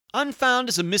Unfound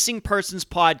is a missing persons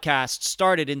podcast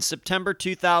started in September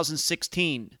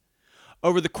 2016.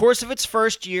 Over the course of its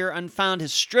first year, Unfound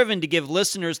has striven to give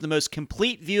listeners the most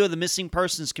complete view of the missing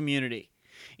persons community,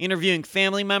 interviewing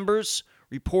family members,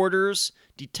 reporters,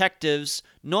 detectives,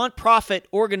 nonprofit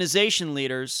organization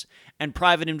leaders, and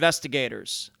private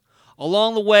investigators.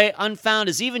 Along the way, Unfound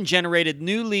has even generated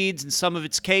new leads in some of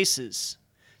its cases.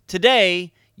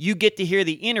 Today, you get to hear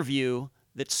the interview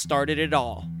that started it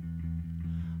all.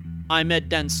 I'm Ed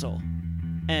Densel,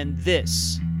 and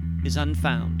this is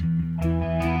Unfound.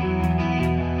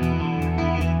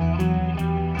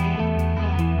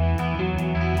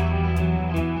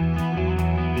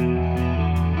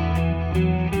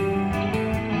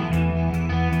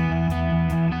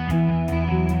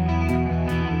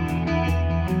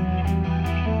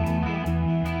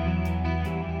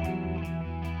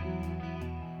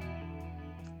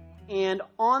 And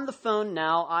on the phone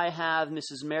now, I have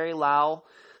Mrs. Mary Lau,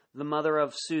 the mother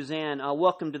of Suzanne.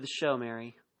 Welcome to the show,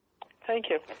 Mary. Thank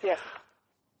you. Yes.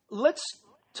 Let's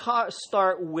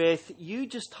start with you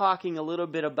just talking a little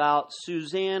bit about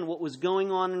Suzanne, what was going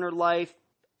on in her life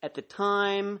at the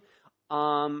time,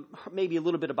 maybe a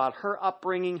little bit about her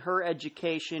upbringing, her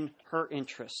education, her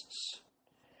interests.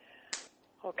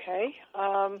 Okay.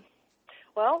 Well,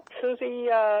 Susie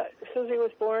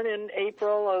was born in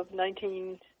April of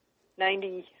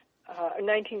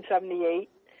 1978.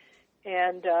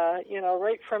 And,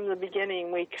 right from the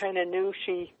beginning, we kind of knew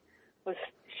she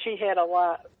had a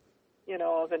lot,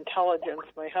 of intelligence.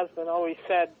 My husband always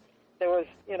said there was,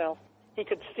 he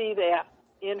could see that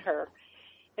in her.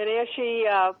 And as she,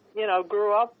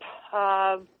 grew up,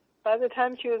 by the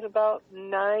time she was about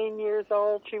 9 years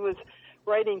old, she was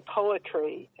writing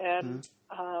poetry. And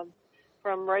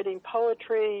from writing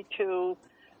poetry to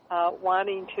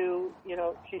wanting to,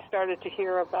 she started to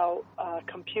hear about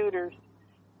computers.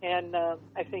 And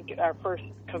I think our first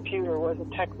computer was a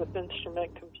Texas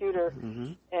Instrument computer,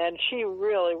 and she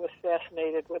really was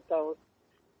fascinated with those.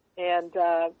 And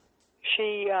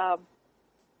she,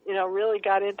 really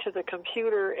got into the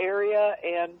computer area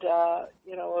and,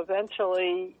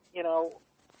 eventually,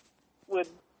 would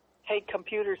take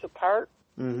computers apart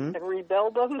and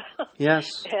rebuild them.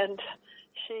 Yes. And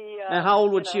she... and how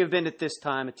old would she have been at this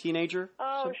time? A teenager?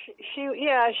 Oh, she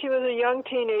was a young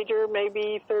teenager,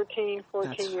 maybe 13,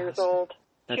 14 years old.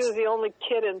 She was the only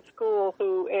kid in school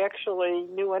who actually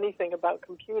knew anything about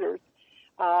computers.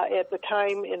 At the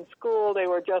time in school, they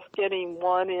were just getting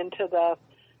one into the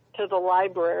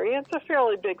library. It's a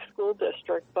fairly big school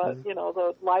district, but,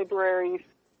 the libraries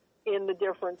in the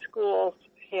different schools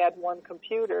had one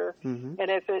computer, and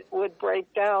if it would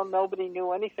break down, nobody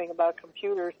knew anything about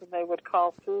computers, and they would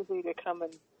call Susie to come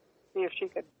and see if she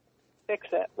could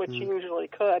fix it, which she usually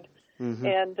could.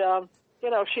 And,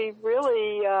 she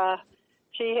really,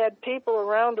 she had people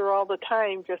around her all the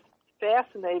time just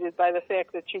fascinated by the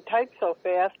fact that she typed so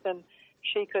fast, and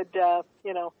she could,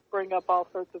 bring up all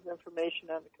sorts of information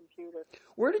on the computer.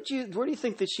 Where do you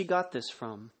think that she got this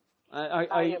from?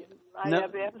 I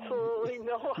have absolutely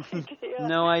no idea.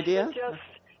 No idea?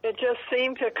 It just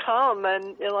seemed to come,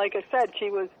 and like I said, she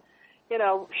was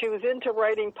into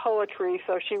writing poetry,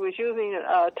 so she was using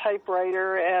a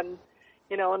typewriter, and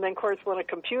and then of course when a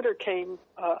computer came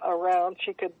around,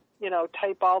 she could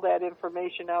type all that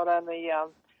information out on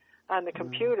the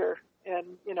computer,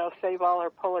 and save all her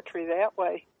poetry that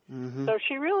way. So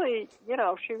she really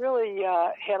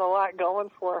had a lot going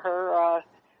for her.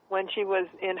 When she was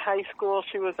in high school,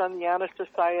 she was on the Honor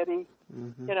Society.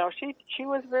 She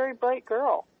was a very bright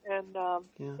girl, and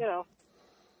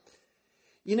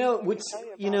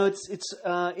it's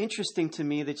interesting to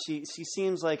me that she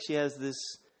seems like she has this,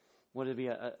 what would it be?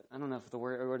 I don't know if the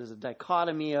word is a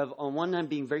dichotomy of, on one hand,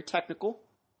 being very technical,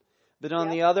 but on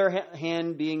the other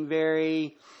hand, being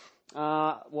very,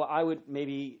 I would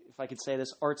maybe, if I could say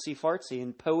this, artsy fartsy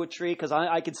in poetry, because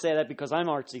I could say that because I'm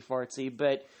artsy fartsy,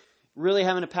 but really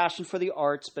having a passion for the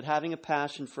arts, but having a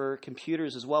passion for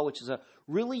computers as well, which is a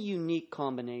really unique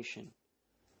combination.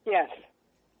 Yes.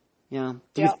 Yeah.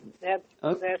 That's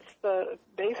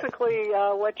basically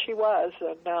what she was,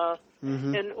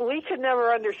 and we could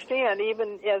never understand,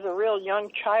 even as a real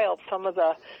young child, some of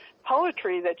the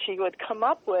poetry that she would come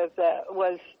up with that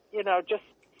was, just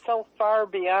so far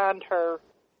beyond her,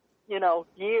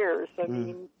 years. I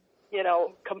mean,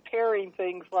 comparing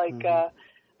things like.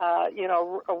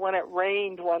 When it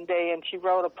rained one day, and she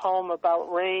wrote a poem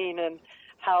about rain and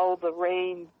how the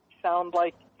rain sounded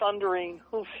like thundering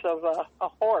hoofs of a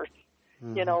horse,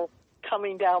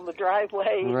 coming down the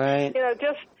driveway. Right.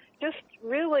 Just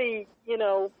really,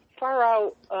 far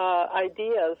out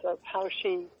ideas of how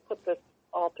she put this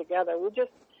all together. We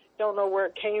just don't know where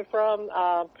it came from.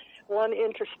 One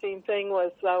interesting thing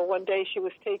was one day she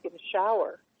was taking a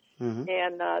shower,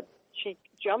 and she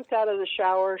jumped out of the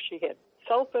shower. She had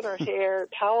soap in her hair,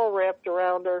 towel wrapped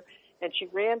around her, and she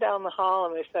ran down the hall,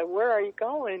 and they said, "Where are you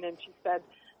going?" And she said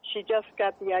she just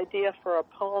got the idea for a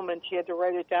poem, and she had to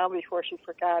write it down before she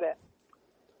forgot it.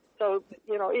 So,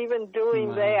 even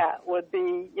doing that would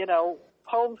be,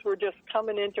 poems were just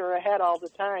coming into her head all the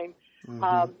time.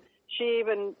 She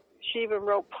even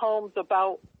wrote poems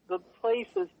about the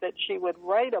places that she would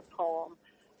write a poem.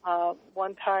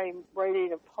 One time,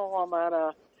 writing a poem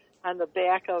on the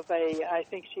back of I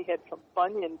think she had some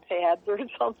bunion pads or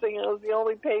something. It was the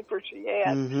only paper she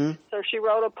had. So she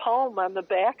wrote a poem on the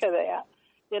back of that.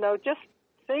 Just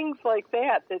things like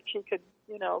that she could,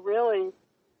 really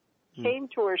came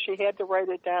to her. She had to write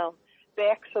it down.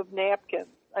 Backs of napkins.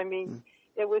 I mean,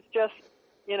 it was just,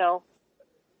 it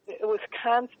was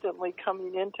constantly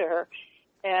coming into her.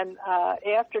 And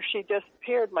after she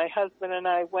disappeared, my husband and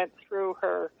I went through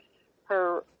her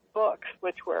books,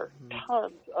 which were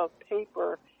tons of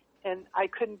paper, and I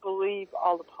couldn't believe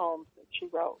all the poems that she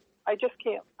wrote. I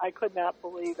could not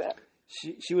believe it.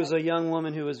 She was a young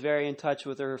woman who was very in touch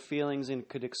with her feelings and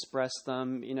could express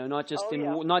them, not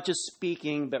just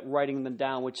speaking, but writing them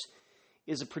down, which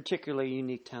is a particularly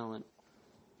unique talent.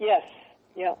 Yes,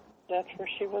 yeah, that's where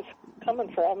she was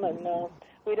coming from, and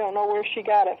we don't know where she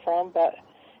got it from, but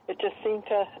it just seemed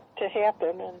to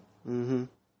happen. And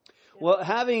Well,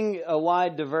 having a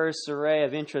wide, diverse array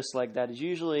of interests like that is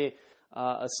usually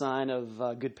a sign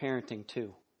of good parenting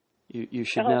too. You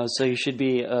should know, so you should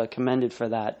be commended for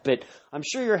that. But I'm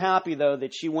sure you're happy though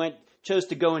that she chose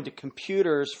to go into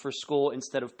computers for school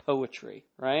instead of poetry,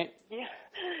 right? Yeah.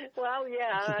 Well,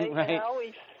 yeah. Right.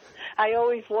 I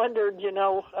always wondered,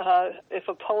 if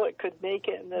a poet could make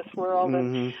it in this world.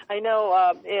 And I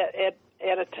know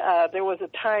there was a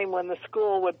time when the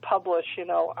school would publish,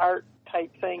 art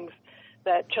type things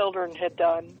that children had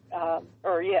done,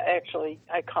 actually,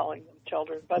 I'm calling them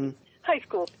children, but high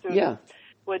school students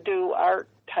would do art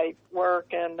type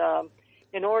work, and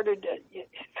in order to,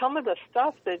 some of the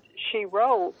stuff that she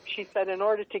wrote, she said in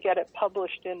order to get it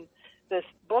published in this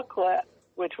booklet,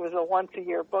 which was a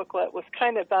once-a-year booklet, was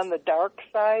kind of on the dark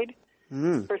side.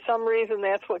 For some reason,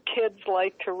 that's what kids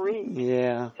like to read.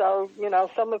 Yeah. So,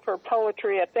 some of her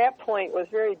poetry at that point was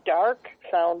very dark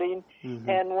sounding.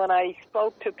 And when I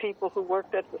spoke to people who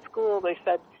worked at the school, they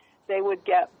said they would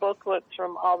get booklets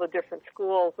from all the different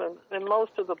schools, and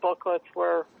most of the booklets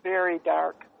were very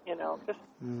dark.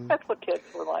 That's what kids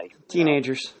were like.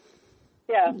 Teenagers.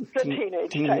 Yeah, good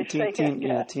teenagers.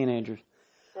 Yeah, teenagers.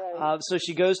 Right. So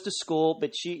she goes to school,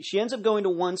 but she ends up going to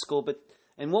one school,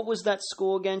 and what was that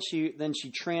school again? She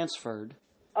transferred.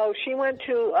 Oh, she went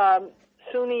to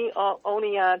SUNY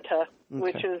Oneonta,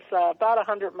 which is about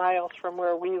 100 miles from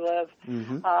where we live,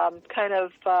 kind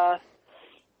of, down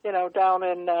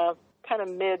in kind of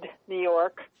mid-New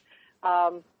York.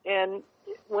 And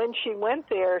when she went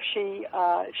there, she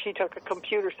took a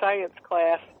computer science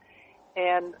class,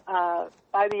 and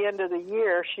by the end of the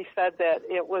year, she said that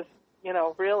it was,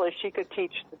 really she could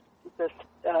teach the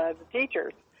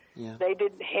teachers. Yeah. They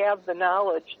didn't have the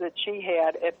knowledge that she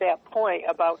had at that point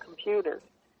about computers.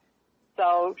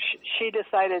 So she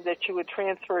decided that she would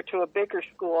transfer to a bigger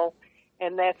school,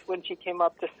 and that's when she came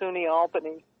up to SUNY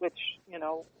Albany, which,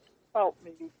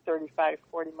 maybe 35,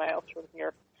 40 miles from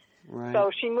here. Right.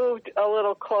 So she moved a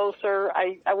little closer.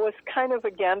 I was kind of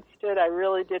against it. I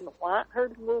really didn't want her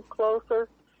to move closer,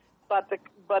 but the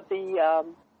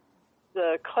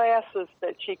classes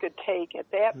that she could take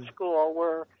at that school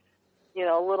were,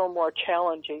 a little more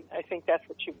challenging. I think that's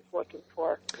what she was looking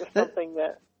for. Something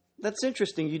that's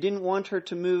interesting. You didn't want her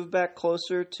to move back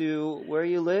closer to where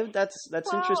you lived? That's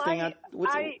interesting. I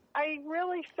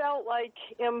really felt like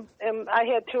I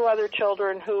had two other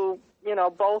children who,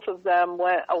 both of them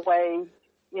went away,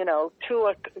 to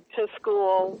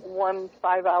school, one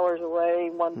 5 hours away,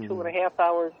 one 2.5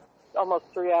 hours,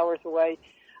 almost 3 hours away.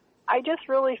 I just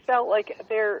really felt like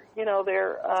their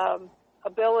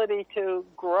ability to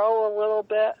grow a little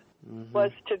bit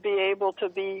was to be able to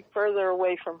be further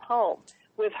away from home.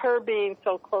 With her being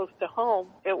so close to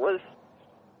home, it was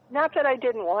not that I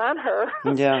didn't want her.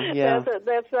 Yeah.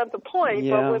 That's not the point.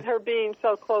 Yeah. But with her being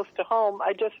so close to home,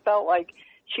 I just felt like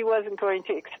she wasn't going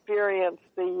to experience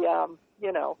the,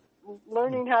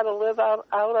 learning how to live out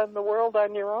in the world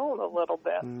on your own a little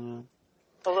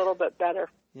bit better.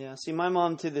 Yeah, see, my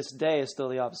mom to this day is still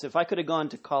the opposite. If I could have gone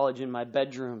to college in my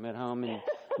bedroom at home in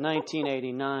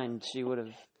 1989, she would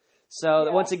have. So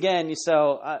once again, that's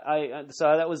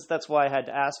why I had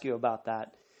to ask you about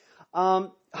that.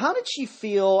 How did she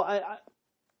feel?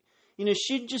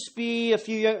 she'd just be a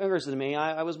few years than me.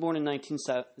 I was born in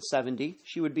 1970.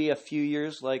 She would be a few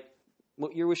years, like,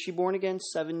 what year was she born again?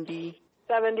 78.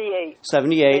 78.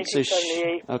 So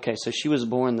so she was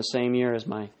born the same year as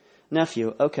my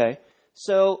nephew. Okay.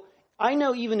 So I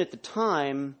know even at the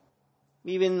time,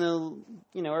 even the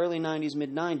early 90s,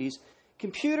 mid 90s,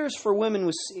 computers for women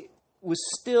was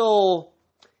still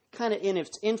kind of in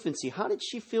its infancy. How did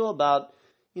she feel about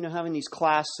having these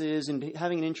classes and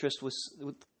having an interest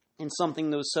in something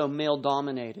that was so male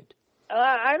dominated?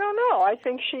 I don't know. I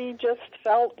think she just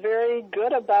felt very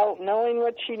good about knowing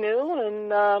what she knew,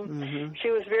 and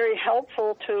she was very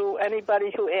helpful to anybody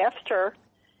who asked her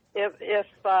if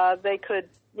they could,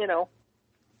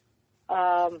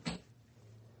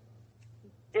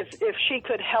 if she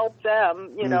could help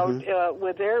them,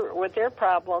 with their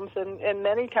problems, and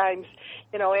many times,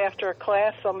 after a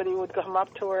class, somebody would come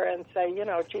up to her and say,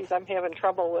 geez, I'm having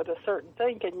trouble with a certain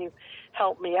thing. Can you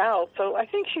help me out? So I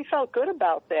think she felt good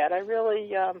about that. I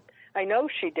really, I know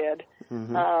she did.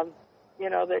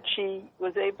 That she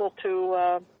was able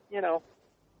to,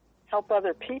 help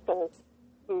other people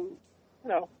who,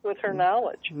 with her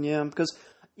knowledge. Yeah, because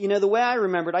the way I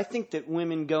remembered, I think that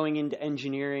women going into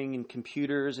engineering and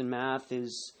computers and math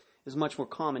is much more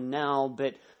common now.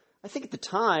 But I think at the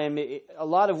time, a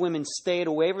lot of women stayed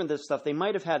away from this stuff. They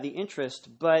might have had the interest,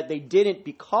 but they didn't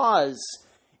because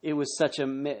it was such a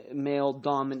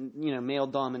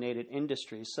male-dominated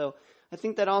industry. So I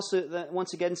think that also,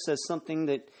 once again, says something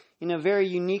that very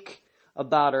unique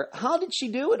about her. How did she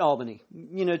do at Albany?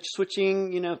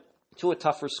 Switching, to a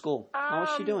tougher school. How was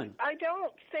she doing? I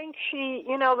don't think she.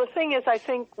 The thing is, I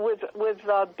think with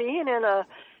being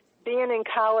in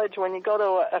college, when you go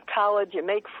to a college, you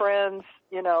make friends.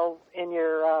 In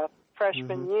your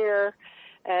freshman year,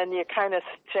 and you kind of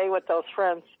stay with those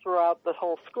friends throughout the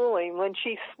whole schooling. When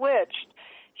she switched,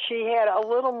 she had a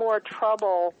little more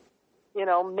trouble,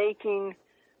 making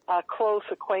close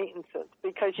acquaintances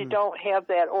because you don't have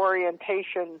that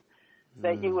orientation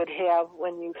that you would have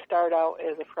when you start out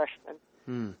as a freshman.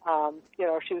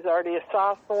 She was already a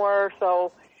sophomore,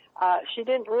 so she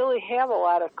didn't really have a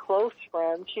lot of close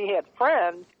friends. She had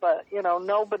friends, but,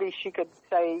 nobody she could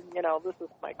say, this is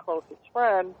my closest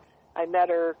friend. I met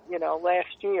her,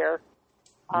 last year.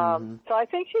 So I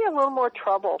think she had a little more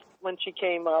trouble when she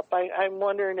came up. I'm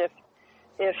wondering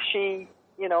if she,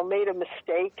 made a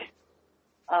mistake,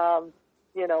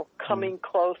 coming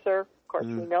closer. Of course,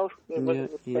 we know it was a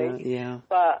mistake. Yeah.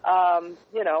 But,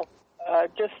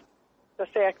 just the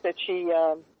fact that she,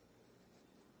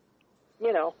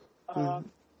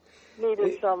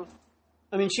 needed some.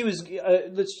 I mean, she was.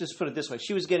 Let's just put it this way: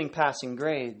 she was getting passing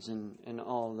grades and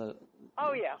all the.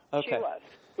 Oh yeah, okay. She was.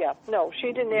 Yeah, no,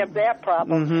 she didn't have that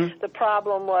problem. The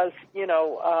problem was,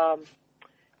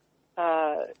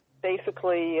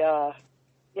 basically,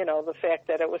 the fact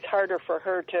that it was harder for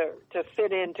her to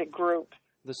fit into groups.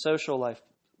 The social life,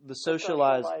 the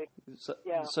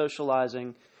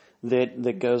socializing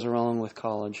that goes along with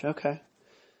college. Okay.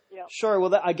 Yeah. Sure.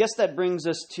 Well, I guess that brings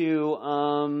us to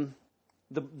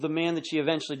the man that she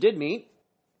eventually did meet,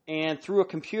 and through a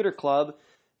computer club.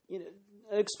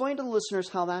 Explain to the listeners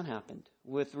how that happened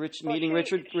with meeting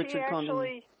Richard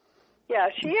Condon. Yeah,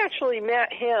 she actually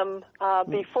met him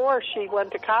before she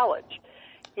went to college.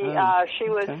 She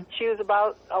was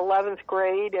about 11th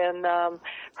grade and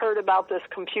heard about this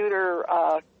computer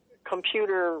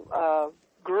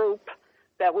group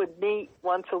that would meet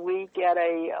once a week at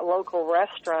a local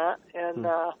restaurant, and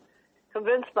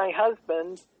convinced my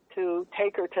husband to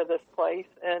take her to this place.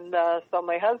 And so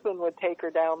my husband would take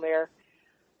her down there,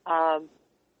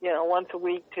 once a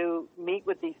week to meet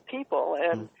with these people.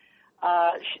 And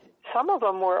some of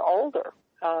them were older.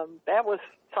 That was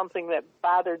something that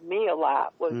bothered me a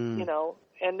lot. Was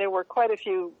and there were quite a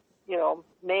few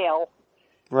male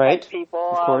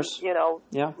people. Of course.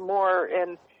 More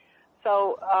and.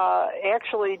 So,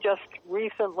 actually just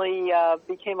recently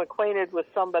became acquainted with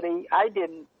somebody. I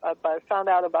didn't, but I found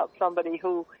out about somebody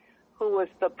who was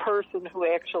the person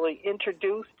who actually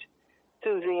introduced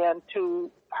Suzanne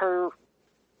to her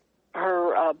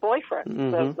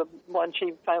boyfriend, the one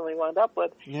she finally wound up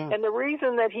with. Yeah. And the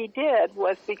reason that he did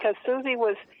was because Susie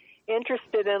was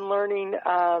interested in learning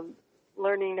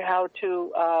how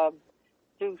to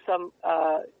do some.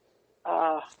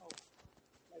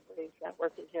 It's not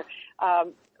working here.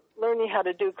 Learning how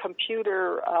to do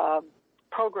computer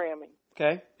programming.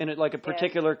 Okay, and like a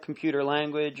particular computer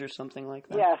language or something like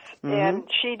that? Yes, and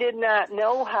she did not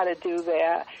know how to do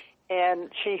that, and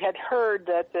she had heard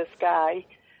that this guy,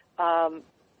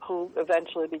 who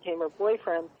eventually became her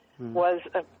boyfriend, was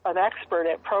an expert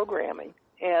at programming,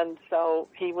 and so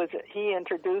he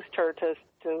introduced her to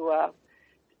to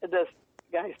this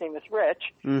guy's name is Rich,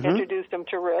 introduced him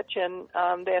to Rich, and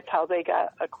that's how they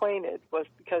got acquainted, was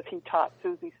because he taught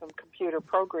Susie some computer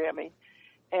programming.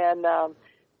 And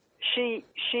she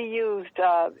used,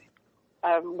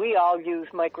 we all use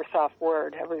Microsoft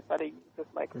Word. Everybody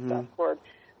uses Microsoft Word.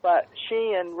 But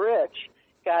she and Rich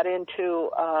got into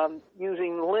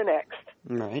using Linux,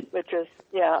 which is,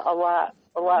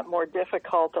 a lot more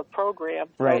difficult to program.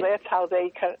 So that's how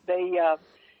they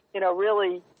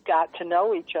really got to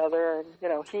know each other. And,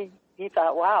 he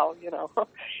thought, wow,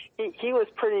 he was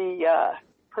pretty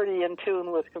in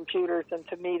tune with computers, and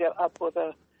to meet up with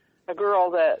a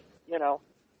girl that,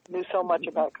 knew so much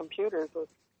about computers was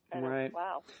kind of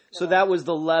wow. So that was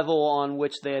the level on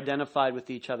which they identified with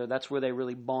each other. That's where they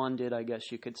really bonded, I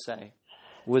guess you could say,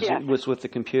 was with the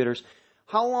computers.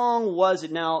 How long was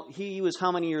it now? He was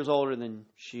how many years older than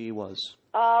she was?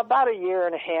 About a year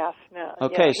and a half now.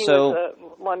 Okay, he so was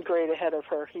one grade ahead of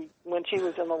her. When she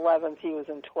was in 11th, he was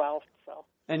in 12th. So.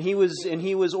 And he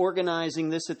was organizing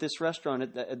this at this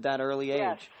restaurant at that early age.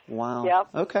 Yes. Wow. Yep.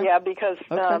 Okay. Yeah, because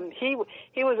he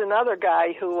was another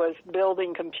guy who was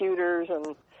building computers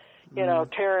and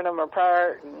tearing them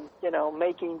apart and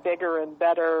making bigger and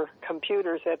better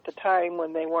computers at the time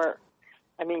when they weren't.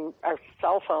 I mean, our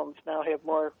cell phones now have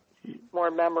more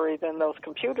memory than those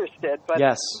computers did. But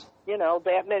yes.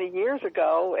 That many years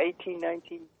ago, 18,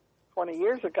 19, 20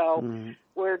 years ago,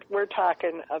 we're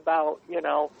talking about,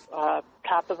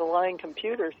 top-of-the-line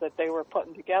computers that they were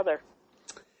putting together.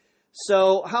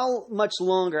 So how much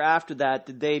longer after that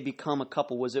did they become a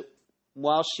couple? Was it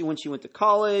when she went to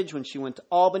college, when she went to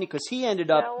Albany? Because he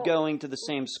ended up going to the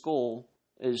same school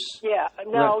as... Yeah,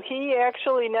 no, he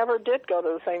actually never did go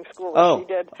to the same school as she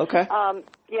did. Okay.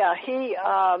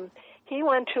 He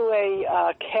went to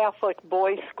a Catholic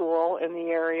boys' school in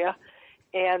the area,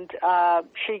 and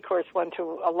she, of course, went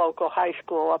to a local high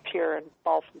school up here in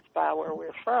Ballston Spa, where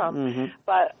we're from.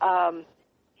 But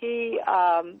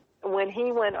when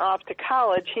he went off to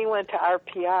college, he went to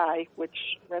RPI,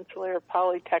 which Rensselaer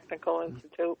Polytechnical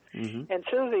Institute, and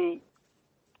Susie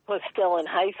was still in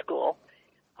high school.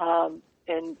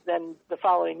 And then the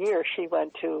following year, she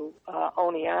went to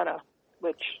Oneonta,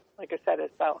 which, like I said, is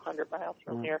about 100 miles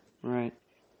from here. Right.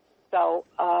 So,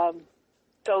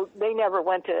 so they never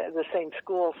went to the same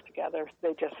schools together.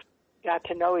 They just got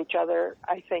to know each other,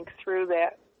 I think, through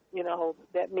that,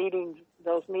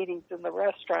 those meetings in the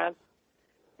restaurant.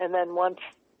 And then once,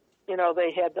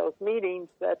 they had those meetings,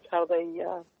 that's how they,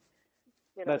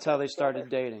 that's how they started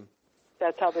dating.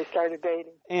 That's how they started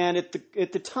dating. And at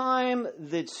the time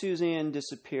that Suzanne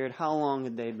disappeared, how long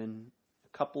had they been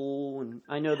a couple? And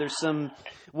I know there's some.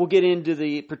 We'll get into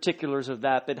the particulars of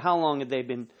that, but how long had they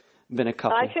been a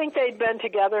couple? I think they'd been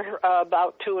together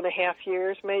about 2.5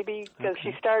 years, maybe, because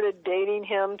she started dating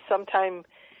him sometime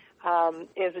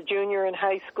as a junior in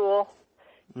high school,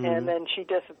 and then she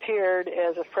disappeared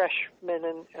as a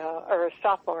freshman or a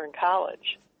sophomore in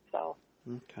college. So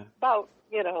about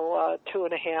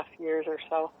 2.5 years or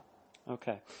so.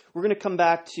 Okay. We're going to come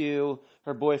back to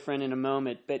her boyfriend in a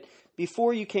moment, but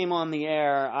before you came on the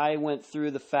air, I went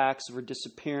through the facts of her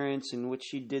disappearance and what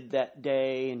she did that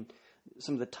day and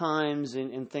some of the times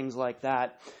and things like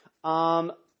that.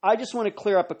 I just want to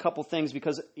clear up a couple things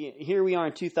because here we are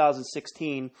in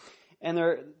 2016, and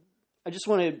I just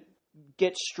want to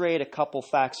get straight a couple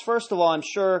facts. First of all, I'm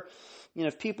sure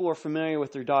if people are familiar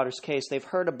with their daughter's case, they've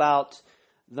heard about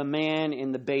the man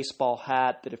in the baseball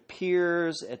hat that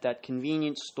appears at that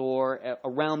convenience store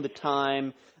around the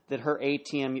time that her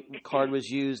ATM card was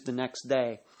used the next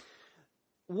day.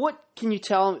 What can you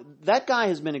tell me? That guy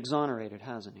has been exonerated,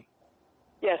 hasn't he?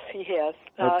 Yes, he has.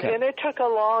 And it took a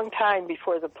long time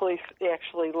before the police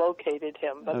actually located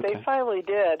him, but they finally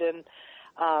did,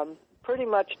 and pretty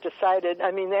much decided,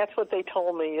 I mean, that's what they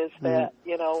told me, is that,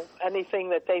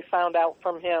 anything that they found out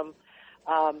from him,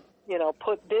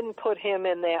 didn't put him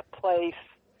in that place,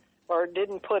 or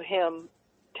didn't put him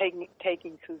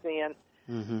taking Suzanne.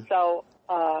 So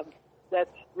that's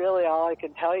really all I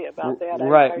can tell you about that.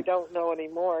 Right. I don't know any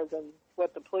more than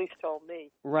what the police told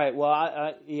me. Right. Well,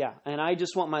 and I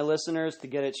just want my listeners to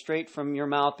get it straight from your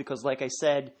mouth because, like I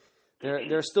said,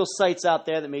 there are still sites out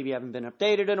there that maybe haven't been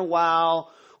updated in a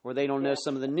while, or they don't know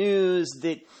some of the news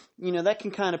that that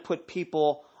can kind of put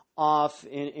people off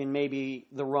in maybe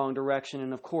the wrong direction.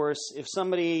 And of course, if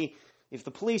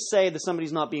the police say that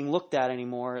somebody's not being looked at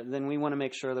anymore, then we want to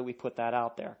make sure that we put that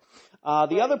out there.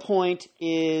 The other point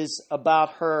is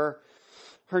about her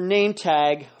name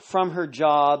tag from her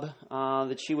job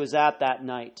that she was at that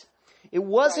night. It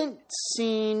wasn't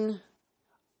seen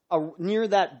near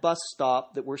that bus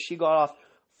stop where she got off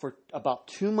for about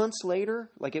 2 months later?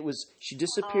 Like she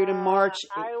disappeared in March.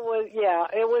 It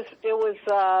was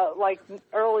like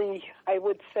early, I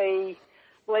would say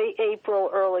late April,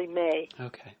 early May.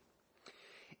 Okay.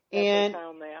 And they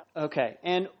found that. Okay.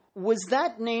 And was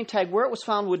that name tag, where it was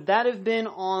found, would that have been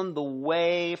on the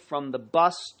way from the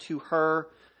bus to her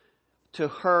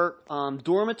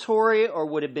dormitory, or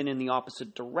would it have been in the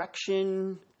opposite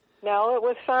direction? No, it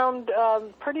was found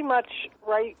pretty much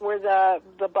right where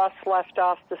the bus left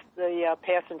off the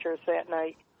passengers that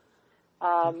night.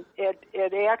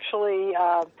 It actually,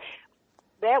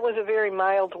 that was a very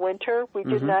mild winter. We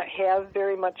did not have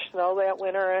very much snow that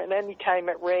winter, and anytime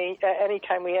it rained,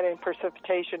 anytime we had any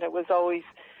precipitation, it was always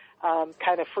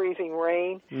kind of freezing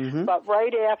rain. But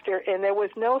right after, and there was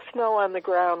no snow on the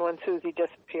ground when Susie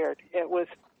disappeared. It was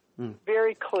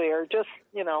very clear, just,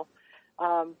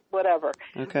 whatever.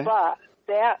 Okay. But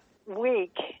that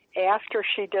week after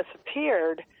she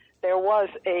disappeared, there was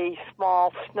a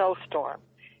small snowstorm.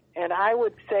 And I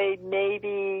would say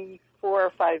maybe 4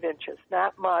 or 5 inches,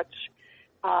 not much.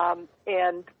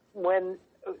 And when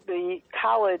the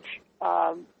college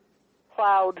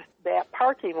plowed that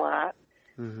parking lot,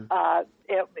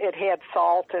 it had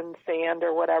salt and sand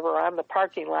or whatever on the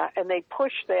parking lot, and they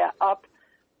pushed that up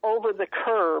over the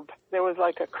curb. There was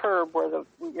like a curb where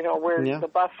the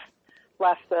bus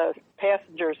left the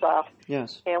passengers off.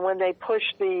 Yes. And when they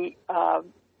pushed the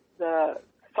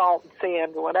salt and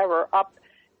sand or whatever up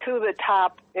to the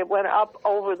top, it went up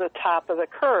over the top of the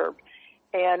curb,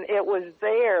 and it was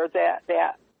there that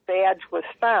that badge was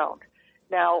found.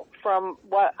 Now, from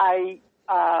what I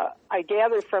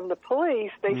gathered from the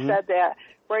police, they said that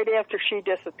right after she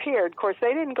disappeared, of course,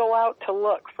 they didn't go out to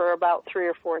look for about 3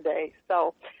 or 4 days.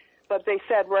 So, but they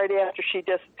said right after she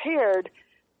disappeared,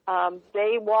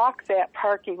 they walked that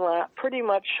parking lot pretty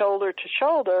much shoulder to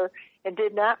shoulder and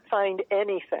did not find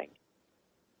anything.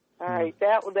 All right,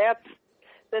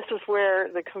 this is where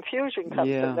the confusion comes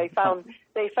in. They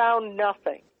found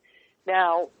nothing.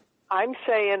 Now, I'm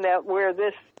saying that where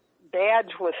this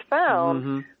badge was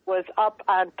found was up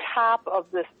on top of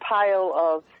this pile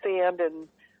of sand and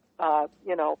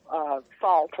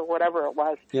salt or whatever it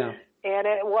was. Yeah. And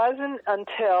it wasn't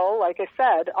until, like I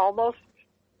said, almost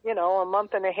a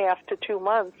month and a half to 2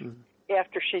 months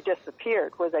after she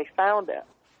disappeared where they found it.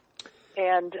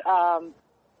 And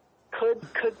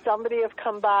could somebody have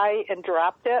come by and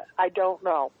dropped it? I don't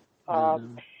know.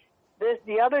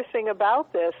 The other thing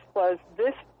about this was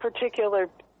this particular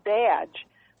badge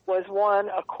was one,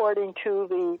 according to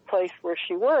the place where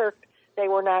she worked, they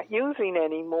were not using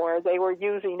anymore. They were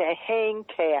using a hang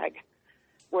tag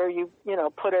where you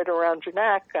put it around your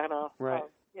neck on a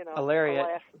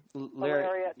lariat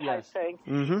type thing,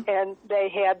 and they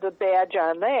had the badge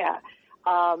on that.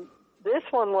 This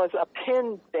one was a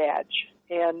pin badge,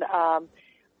 and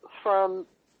from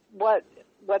what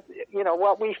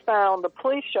we found, the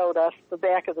police showed us the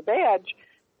back of the badge.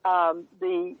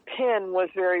 The pin was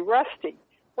very rusty.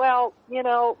 Well,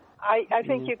 I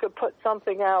think you could put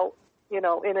something out,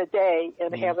 in a day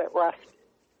and have it rust.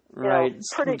 Right,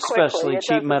 pretty quickly. Especially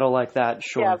cheap metal like that,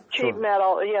 sure. Yeah, cheap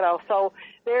metal, so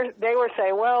they were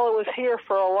saying, well, it was here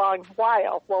for a long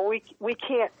while. Well, we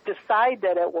can't decide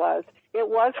that it was. It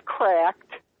was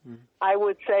cracked. I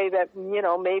would say that,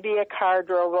 maybe a car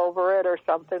drove over it or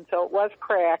something, so it was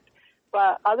cracked.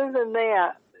 But other than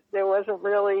that, there wasn't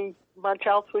really much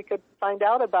else we could find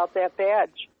out about that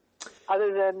badge,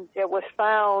 other than it was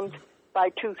found by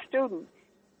 2 students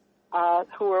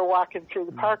who were walking through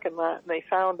the parking lot, and they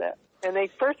found it. And they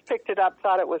first picked it up,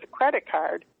 thought it was a credit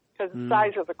card, because the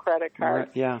size of a credit card,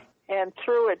 and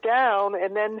threw it down,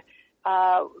 and then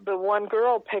the one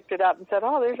girl picked it up and said,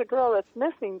 oh, there's a girl that's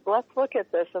missing. Let's look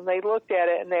at this. And they looked at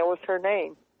it, and there was her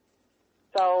name.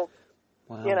 So,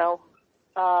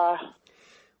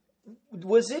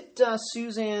 was it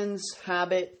Suzanne's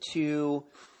habit to,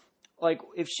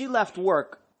 if she left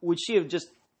work, would she have just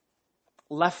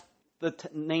left the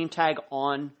name tag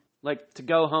on, to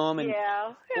go home? And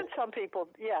some people,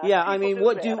 I mean,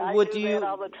 what do you that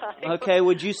all the time. Okay,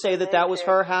 would you say that was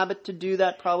her habit to do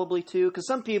that probably too? Because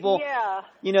some people,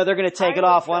 they're going to take it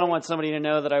off. Well, I don't want somebody to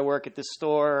know that I work at this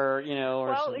store,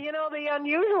 or something. The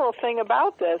unusual thing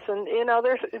about this, and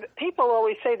there's people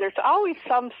always say there's always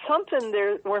something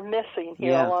we're missing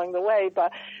here along the way,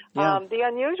 but the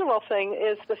unusual thing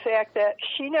is the fact that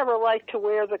she never liked to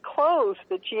wear the clothes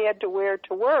that she had to wear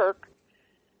to work.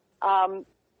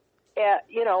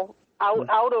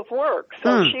 Out of work.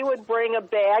 So she would bring a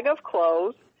bag of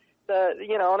clothes, and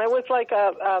it was like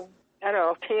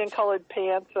tan-colored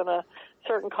pants and a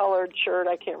certain colored shirt.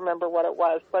 I can't remember what it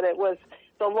was, but it was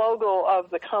the logo of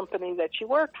the company that she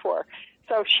worked for.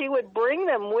 So she would bring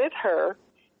them with her,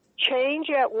 change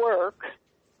at work,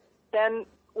 then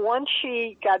once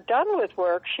she got done with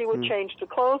work, she would change the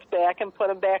clothes back and put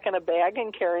them back in a bag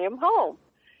and carry them home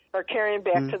or carry them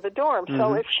back to the dorm.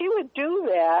 So if she would do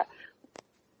that,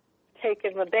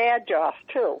 taking the badge off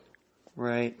too.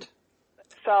 Right.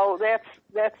 So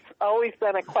that's always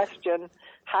been a question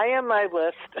high on my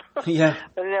list. Yeah.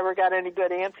 But I never got any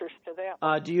good answers to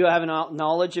that. Do you have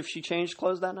knowledge if she changed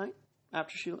clothes that night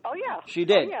after she? Oh yeah, she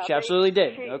did. Oh, yeah. She absolutely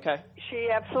did. Okay. She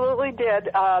absolutely did.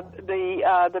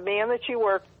 The man that she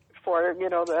worked for,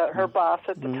 her boss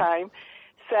at the time,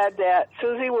 said that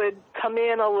Susie would come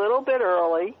in a little bit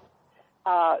early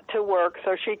to work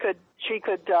so she could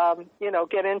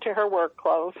get into her work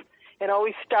clothes, and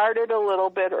always started a little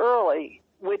bit early,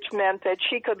 which meant that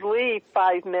she could leave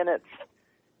 5 minutes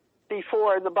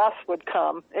before the bus would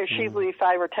come. If she'd leave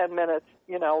 5 or 10 minutes,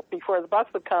 before the bus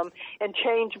would come, and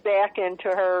change back into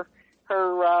her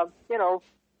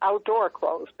outdoor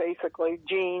clothes, basically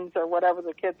jeans or whatever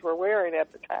the kids were wearing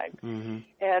at the time.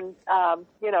 And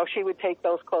she would take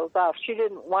those clothes off. She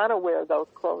didn't want to wear those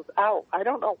clothes out. I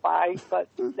don't know why, but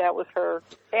that was her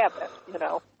habit.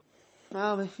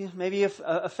 Well, maybe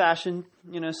a fashion,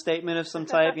 statement of some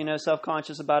type,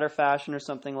 self-conscious about her fashion or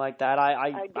something like that.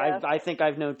 I think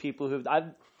I've known people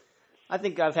I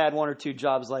think I've had one or two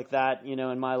jobs like that,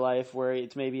 in my life where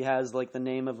it maybe has like the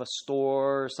name of a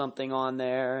store or something on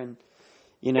there, and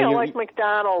like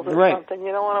McDonald's or right. something.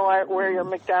 You don't want to wear your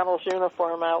McDonald's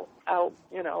uniform out,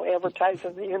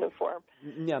 advertising the uniform.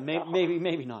 Yeah,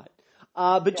 maybe not.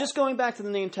 But just going back to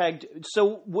the name tag,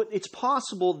 so it's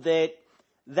possible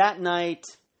that night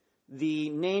the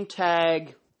name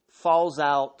tag falls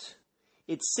out.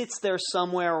 It sits there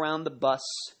somewhere around the bus.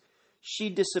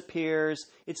 She disappears.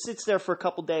 It sits there for a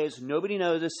couple days. Nobody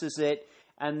notices it.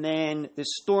 And then the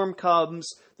storm comes.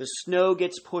 The snow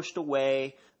gets pushed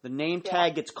away. The name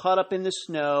tag gets caught up in the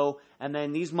snow. And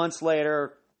then these months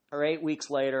later, or 8 weeks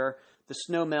later, the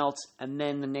snow melts. And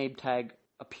then the name tag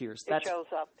appears. It shows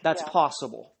up. That's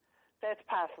possible. That's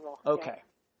possible. Okay.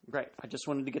 Yeah. Great. I just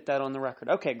wanted to get that on the record.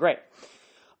 Okay, great.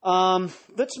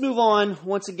 Let's move on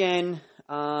once again.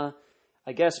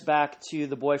 I guess back to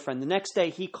the boyfriend. The next day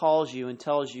he calls you and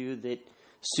tells you that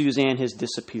Suzanne has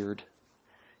disappeared.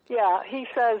 Yeah, he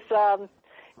says, how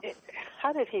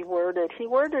did he word it? He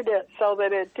worded it so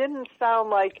that it didn't sound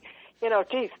like,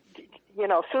 geez,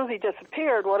 Susie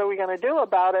disappeared. What are we going to do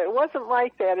about it? It wasn't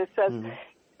like that. It says,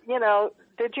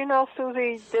 did you know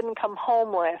Susie didn't come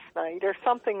home last night or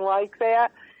something like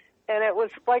that? And it was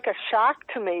like a shock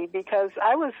to me because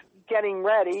I was getting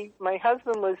ready. My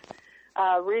husband was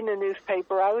reading a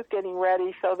newspaper. I was getting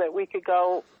ready so that we could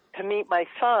go to meet my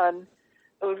son.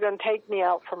 It was going to take me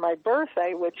out for my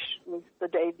birthday, which was the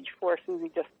day before Susie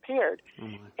disappeared.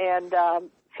 And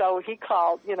so he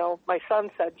called, my son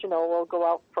said, we'll go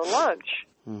out for lunch.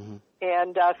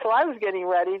 And so I was getting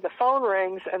ready. The phone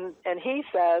rings, and he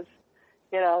says,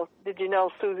 did you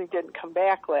know Susie didn't come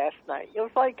back last night? It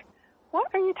was like, what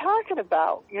are you talking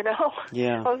about? Yeah.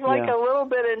 I was like a little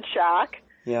bit in shock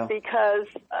because,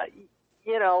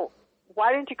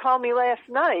 why didn't you call me last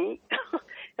night?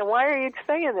 And why are you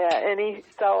saying that? And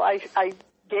so I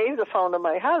gave the phone to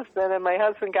my husband, and my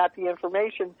husband got the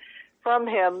information from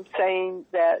him saying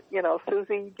that,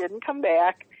 Susie didn't come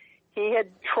back. He had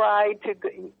tried to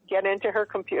get into her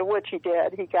computer, which he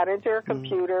did. He got into her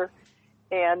computer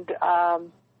and,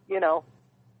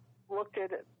 looked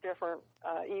at different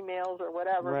emails or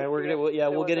whatever. Right.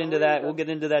 We'll get into that. We'll get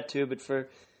into that too. But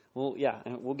we'll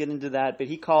get into that. But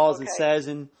he calls and says,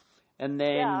 and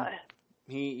then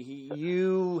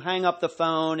you hang up the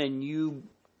phone and you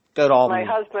go to Albany.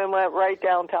 My husband went right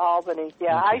down to Albany.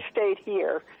 Yeah, I stayed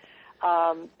here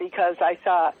because I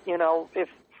thought, if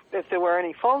there were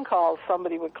any phone calls,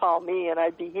 somebody would call me and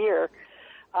I'd be here.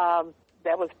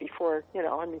 That was before,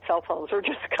 cell phones were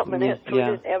just coming in, so we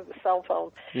didn't have the cell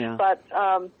phone. Yeah. But,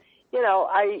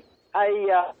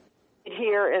 I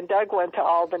here and Doug went to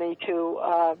Albany to,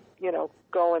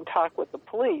 go and talk with the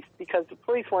police because the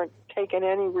police weren't taking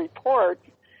any reports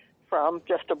from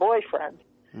just a boyfriend,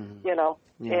 and, they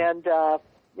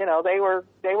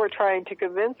were trying to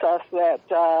convince us that,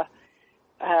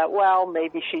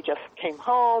 maybe she just came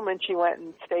home and she went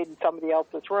and stayed in somebody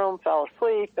else's room, fell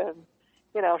asleep, and,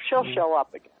 she'll show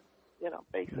up again.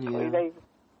 Basically, they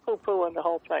poo-pooing the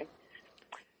whole thing.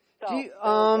 So,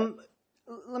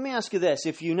 let me ask you this,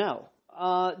 if you know.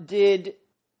 Did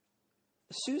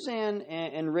Suzanne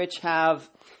and Rich have,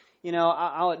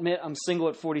 I'll admit I'm single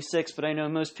at 46, but I know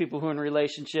most people who are in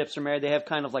relationships or married, they have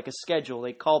kind of like a schedule.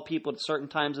 They call people at certain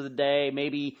times of the day,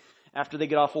 maybe after they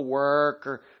get off of work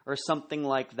or something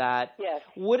like that. Yes.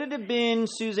 Would it have been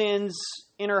Suzanne's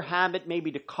inner habit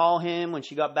maybe to call him when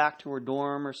she got back to her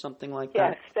dorm or something like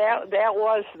that? Yes, that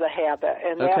was the habit,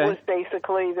 and that Okay. was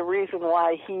basically the reason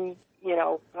why he,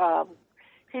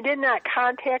 he did not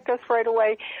contact us right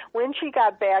away. When she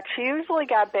got back, she usually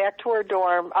got back to her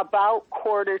dorm about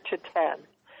 9:45.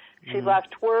 She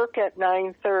left work at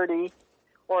 9:30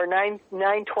 or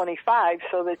 9:25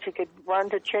 so that she could run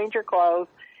to change her clothes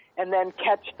and then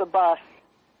catch the bus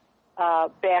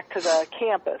back to the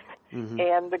campus.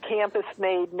 And the campus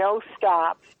made no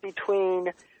stops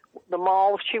between the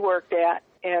mall she worked at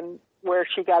and where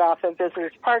she got off at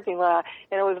Visitors Parking Lot,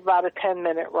 and it was about a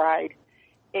 10-minute ride.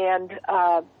 And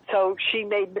so she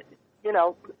made,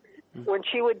 when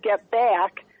she would get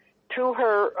back to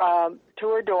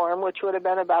her dorm, which would have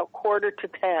been about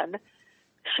 9:45,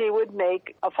 she would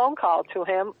make a phone call to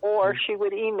him, or she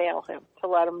would email him to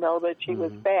let him know that she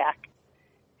was back.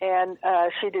 And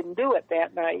she didn't do it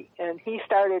that night. And he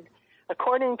started,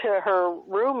 according to her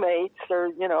roommates,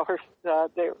 or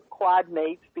their quad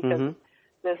mates, because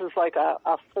this is like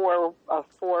a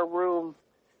four-room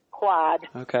quad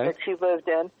that she lived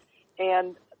in.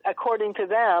 And according to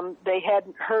them, they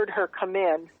hadn't heard her come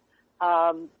in.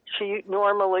 She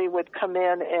normally would come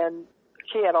in, and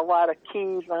she had a lot of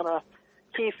keys on a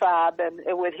key fob, and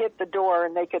it would hit the door,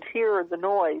 and they could hear the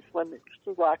noise when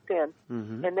she walked in.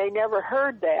 And they never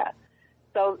heard that.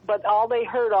 So, but all they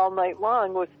heard all night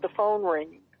long was the phone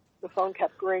ringing. The phone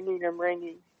kept ringing and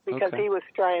ringing because he was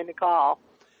trying to call.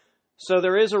 So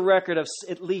there is a record of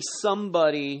at least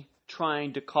somebody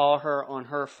trying to call her on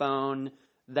her phone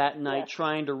that night,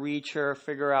 trying to reach her,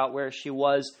 figure out where she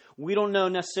was. We don't know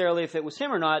necessarily if it was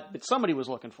him or not, but somebody was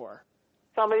looking for her.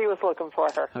 Somebody was looking for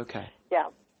her. Okay.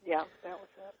 Yeah, that was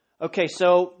it. Okay,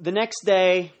 so the next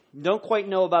day, don't quite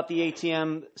know about the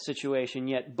ATM situation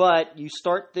yet, but you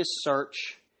start this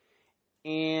search,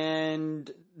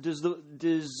 and does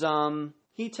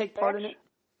he take part in it?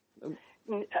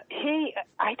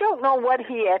 I don't know what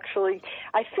he actually,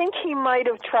 I think he might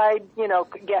have tried,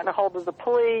 getting a hold of the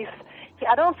police.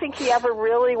 I don't think he ever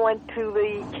really went to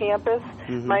the campus.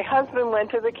 My husband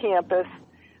went to the campus,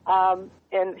 and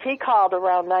he called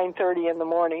around 9:30 in the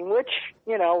morning, which,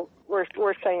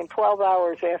 we're saying 12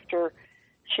 hours after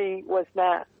she was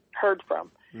not heard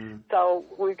from. So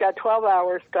we've got 12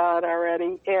 hours gone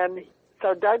already, and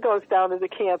so Doug goes down to the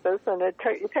campus, and it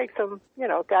takes him,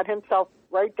 got himself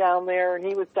right down there, and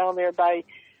he was down there by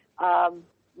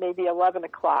maybe 11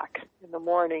 o'clock in the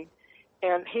morning.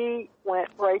 And he went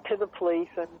right to the police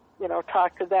and,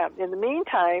 talked to them. In the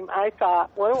meantime, I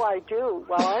thought, what do I do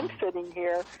while I'm sitting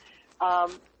here?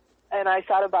 And I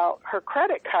thought about her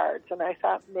credit cards, and I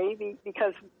thought maybe,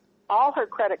 because all her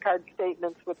credit card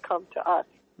statements would come to us.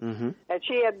 And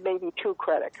she had maybe 2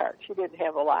 credit cards. She didn't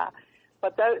have a lot.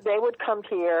 But they would come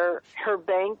here. Her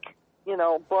bank,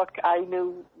 book, I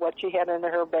knew what she had in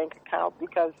her bank account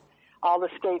because all the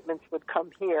statements would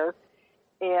come here.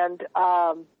 And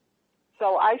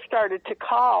so I started to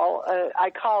call. I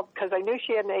called because I knew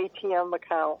she had an ATM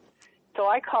account. So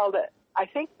I called it. I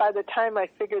think by the time I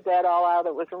figured that all out,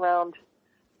 it was around,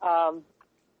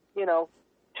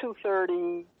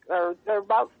 2:30 or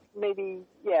about maybe,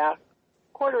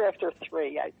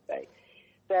 3:15, I'd say,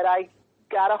 that I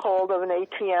got a hold of an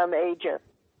ATM agent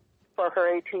for her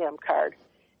ATM card.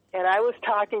 And I was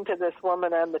talking to this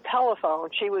woman on the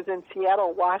telephone. She was in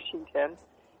Seattle, Washington.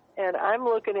 And I'm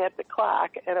looking at the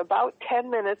clock, and about 10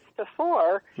 minutes to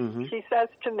 4, she says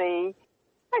to me,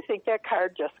 "I think that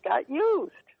card just got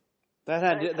used." That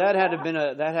had to have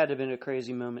been a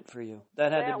crazy moment for you.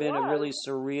 That had to have been a really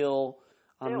surreal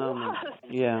moment. Was.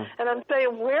 Yeah. And I'm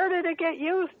saying, where did it get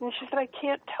used? And she said, I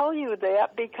can't tell you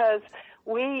that because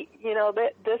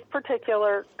this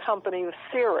particular company was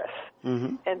Cirrus,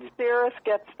 and Cirrus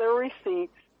gets their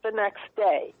receipts the next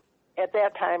day. At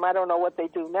that time, I don't know what they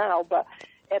do now, but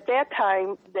at that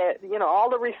time, all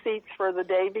the receipts for the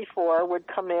day before would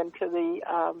come into the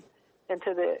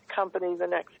company the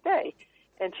next day.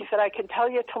 And she said, I can tell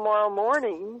you tomorrow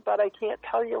morning, but I can't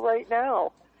tell you right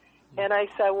now. And I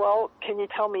said, well, can you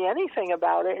tell me anything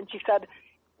about it? And she said,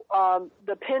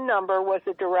 the PIN number was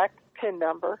a direct PIN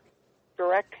number,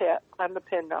 direct hit on the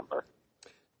PIN number.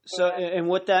 So, and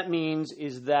what that means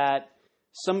is that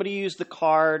somebody used the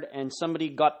card and somebody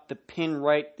got the PIN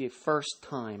right the first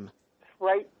time.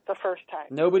 Right the first time.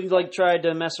 Nobody tried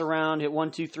to mess around, hit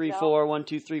 1, 2, 3, 4, 1,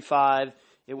 2, 3, 5.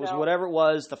 It was whatever it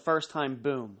was, the first time,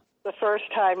 boom. The first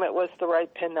time it was the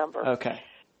right PIN number. Okay.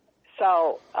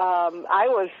 So I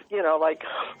was,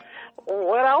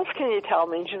 what else can you tell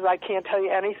me? She said, I can't tell you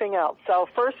anything else. So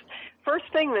first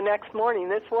thing the next morning,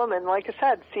 this woman, like I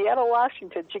said, Seattle,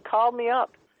 Washington, she called me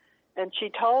up, and she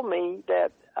told me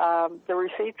that the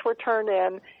receipts were turned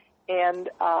in, and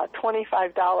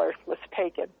 $25 was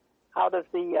taken out of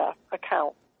the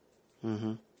account.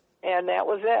 Mm-hmm. And that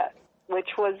was it, which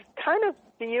was kind of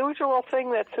the usual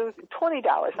thing that Susan, $20,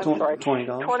 I'm sorry. $20.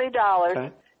 $20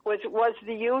 Okay. was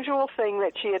the usual thing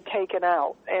that she had taken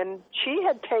out. And she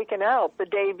had taken out the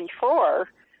day before,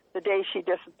 the day she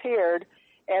disappeared,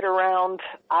 at around,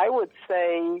 I would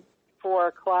say, 4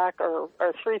 o'clock or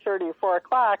 3:30 or 4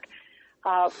 o'clock,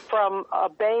 from a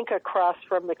bank across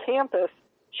from the campus,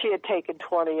 she had taken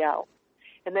 20 out.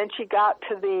 And then she got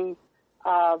to the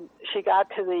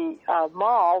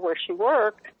mall where she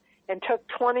worked and took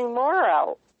 20 more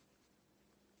out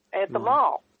at the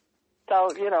mall. So,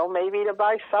 maybe to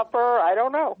buy supper, I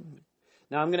don't know.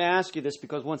 Now, I'm going to ask you this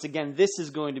because, once again, this is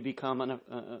going to become,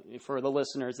 for the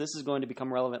listeners, this is going to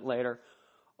become relevant later.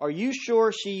 Are you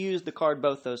sure she used the card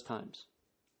both those times?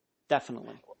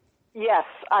 Definitely. Yes,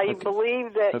 I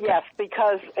believe that, yes,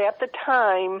 because at the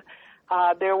time,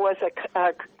 there was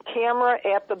a camera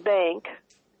at the bank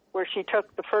where she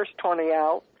took the first 20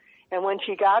 out, and when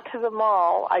she got to the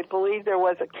mall, I believe there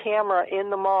was a camera in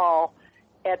the mall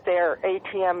at their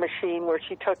ATM machine where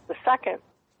she took the second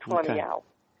 20 out.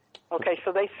 Okay,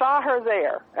 so they saw her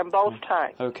there, and both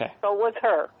times. Okay. So it was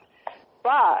her.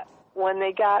 But when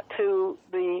they got to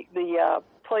the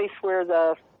place where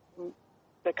the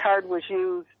card was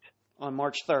used on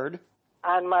March 3rd.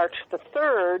 On March the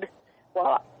 3rd,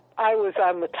 well, I was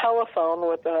on the telephone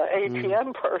with the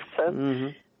ATM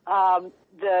person.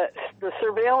 The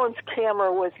surveillance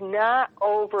camera was not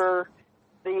over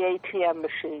the ATM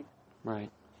machine.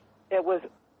 Right. It was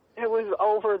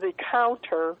over the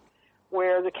counter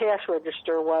where the cash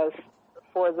register was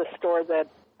for the store that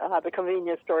the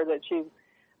convenience store that she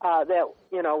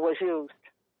was used.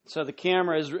 So the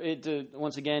camera is,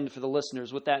 once again, for the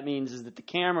listeners, what that means is that the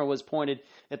camera was pointed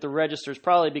at the registers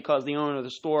probably because the owner of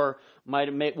the store might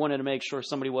have wanted to make sure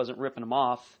somebody wasn't ripping them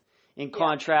off. In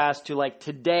contrast to, like,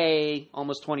 today,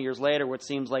 almost 20 years later, where it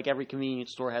seems like every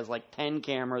convenience store has, like, 10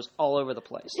 cameras all over the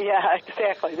place. Yeah,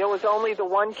 exactly. There was only the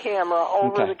one camera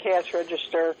over the cash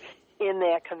register in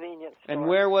that convenience store. And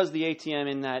where was the ATM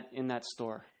in that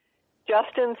store?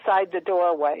 Just inside the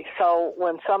doorway. So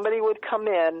when somebody would come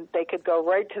in, they could go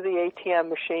right to the ATM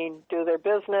machine, do their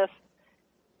business,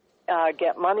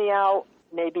 get money out,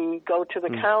 maybe go to the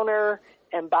counter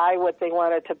and buy what they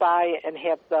wanted to buy and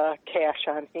have the cash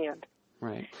on hand.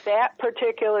 Right. That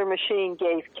particular machine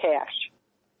gave cash.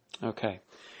 Okay.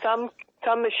 Some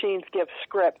machines give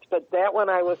script, but that one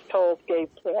I was told gave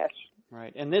cash.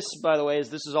 Right. And this, by the way,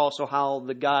 this is also how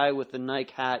the guy with the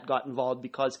Nike hat got involved,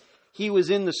 because he was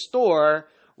in the store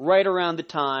right around the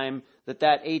time that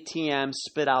ATM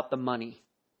spit out the money.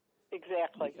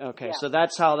 Exactly. Okay, yeah. so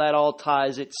that's how that all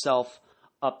ties itself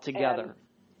up together.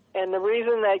 And the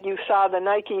reason that you saw the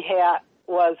Nike hat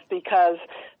was because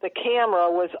the camera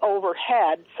was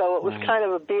overhead, so it was kind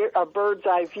of a bird's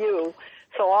eye view.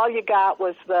 So all you got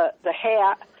was the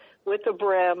hat with the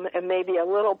brim and maybe a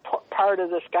little part of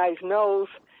this guy's nose.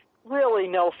 Really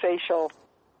no facial,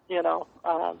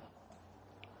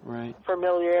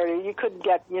 familiarity. You couldn't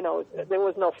get, there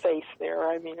was no face there.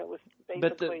 I mean, it was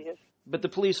basically his. But the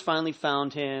police finally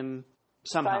found him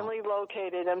somehow. Finally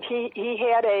located him. He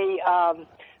had a,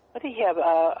 what did he have?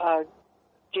 A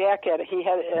jacket. He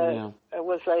had, it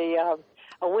was a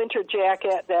winter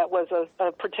jacket that was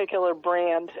a particular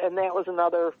brand, and that was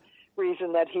another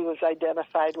reason that he was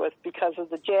identified with, because of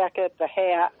the jacket, the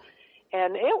hat.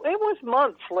 And it was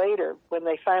months later when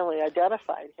they finally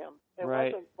identified him. It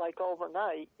wasn't like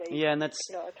overnight. And that's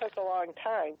it took a long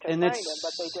time to find him,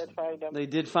 but they did find him. They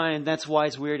did find. That's why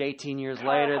it's weird. 18 years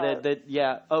later,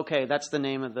 that's the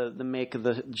name of the make of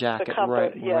the jacket, the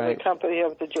company, the company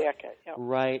of the jacket. Yeah.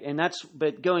 Right, and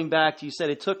but going back to, you said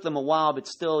it took them a while, but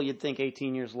still, you'd think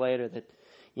 18 years later that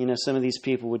some of these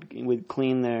people would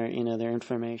clean their their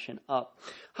information up.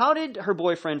 How did her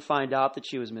boyfriend find out that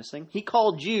she was missing? He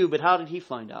called you, but how did he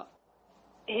find out?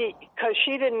 Because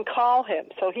she didn't call him,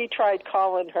 so he tried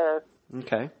calling her.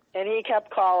 Okay. And he kept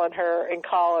calling her,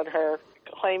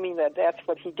 claiming that that's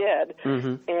what he did.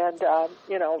 Mm-hmm. And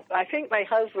I think my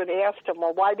husband asked him,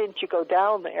 "Well, why didn't you go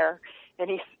down there?" And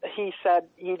he said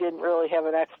he didn't really have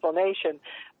an explanation.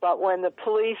 But when the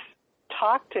police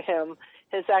talked to him,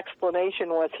 his explanation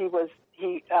was his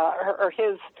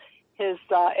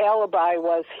alibi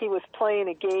was he was playing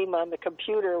a game on the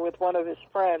computer with one of his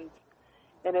friends,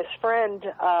 and his friend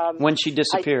when she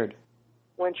disappeared.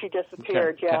 Okay.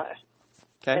 Yeah.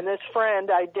 Okay. And this friend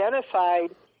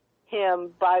identified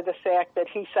him by the fact that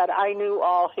he said, "I knew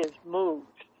all his moves."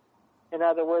 In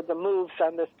other words, the moves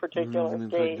on this particular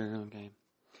game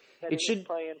that It he should. was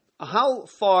playing. How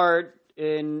far?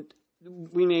 And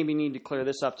we maybe need to clear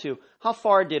this up too. How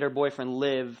far did her boyfriend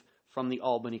live from the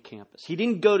Albany campus? He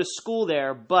didn't go to school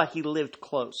there, but he lived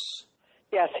close.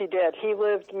 Yes, he did. He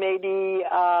lived maybe,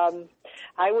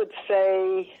 I would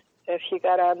say, if you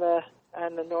got on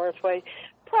the Northway,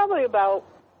 probably about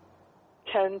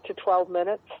 10 to 12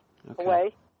 minutes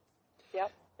away.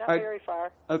 Yep, not very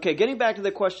far. Okay, getting back to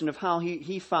the question of how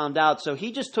he found out. So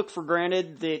he just took for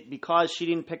granted that because she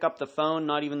didn't pick up the phone,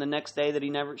 not even the next day, that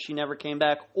she never came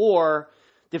back, or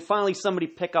did finally somebody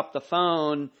pick up the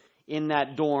phone in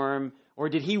that dorm? Or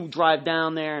did he drive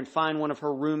down there and find one of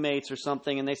her roommates or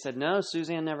something, and they said, no,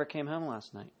 Suzanne never came home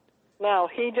last night? No,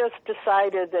 he just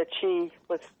decided that she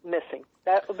was missing.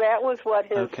 That was what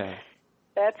his... Okay.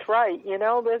 That's right. You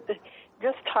know,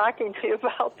 just talking to you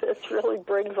about this really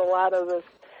brings a lot of this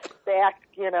back,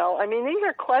 you know. I mean, these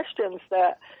are questions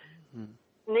that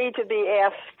need to be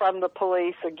asked from the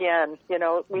police again. You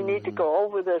know, we need to go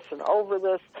over this and over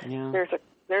this. Yeah.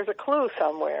 There's a clue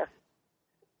somewhere.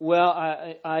 Well,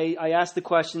 I ask the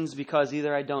questions because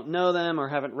either I don't know them or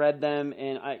haven't read them,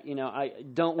 and I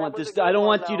don't want this. I don't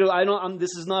want you to.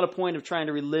 This is not a point of trying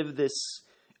to relive this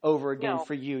over again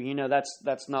for you. You know,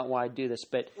 that's not why I do this.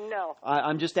 But no,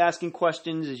 I'm just asking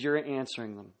questions as you're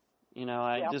answering them. You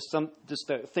know, just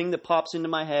a thing that pops into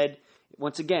my head.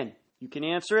 Once again, you can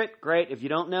answer it. Great. If you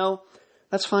don't know,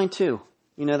 that's fine too.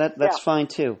 You know, that's fine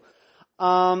too.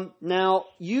 Now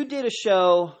you did a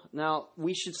show. Now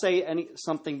we should say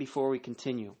something before we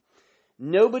continue.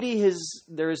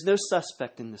 There is no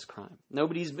suspect in this crime.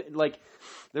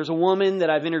 There's a woman that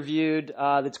I've interviewed,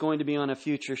 that's going to be on a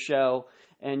future show.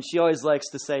 And she always likes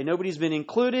to say, nobody's been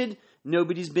included,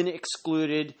 nobody's been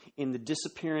excluded in the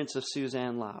disappearance of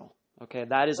Suzanne Lau. Okay,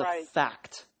 that is a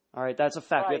fact. All right, that's a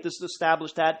fact. We have to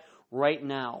establish that right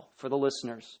now for the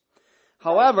listeners.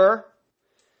 However,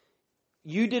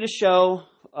 you did a show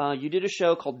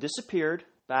called Disappeared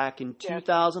back in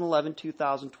 2011,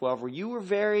 2012, where you were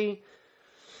very,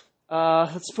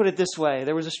 let's put it this way,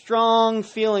 there was a strong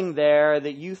feeling there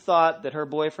that you thought that her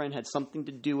boyfriend had something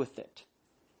to do with it.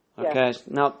 Okay, yes.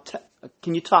 Now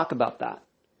can you talk about that?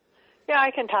 Yeah,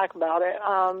 I can talk about it.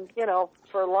 You know,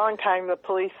 for a long time the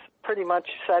police pretty much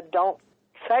said don't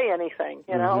say anything,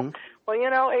 you know. Well, you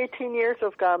know, 18 years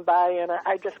have gone by and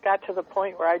I just got to the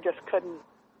point where I just couldn't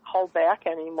hold back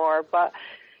anymore. But,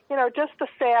 you know, just the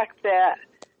fact that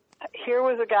here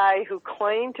was a guy who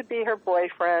claimed to be her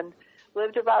boyfriend,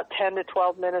 lived about 10 to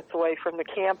 12 minutes away from the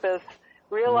campus,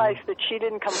 realized that she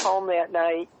didn't come home that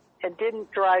night, and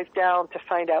didn't drive down to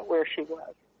find out where she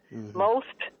was. Most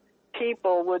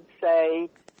people would say,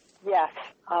 yes,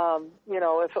 you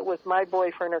know, if it was my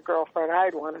boyfriend or girlfriend,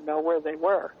 I'd want to know where they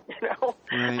were, you know.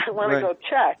 I want to go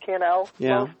check, you know.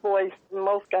 Yeah.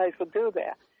 Most guys would do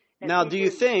that. And now, do you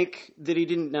think that he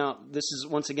didn't, now, this is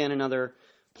once again another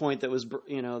point that was,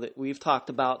 you know, that we've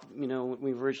talked about, you know, when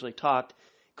we've originally talked.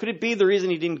 Could it be the reason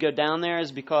he didn't go down there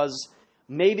is because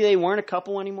maybe they weren't a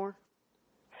couple anymore?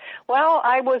 Well,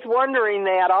 I was wondering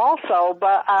that also,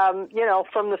 but, you know,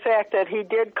 from the fact that he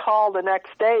did call the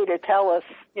next day to tell us,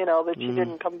 you know, that she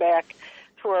didn't come back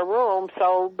to her room,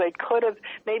 so they could have,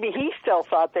 maybe he still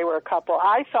thought they were a couple.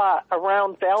 I thought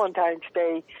around Valentine's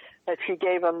Day that she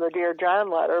gave him the Dear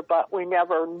John letter, but we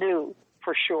never knew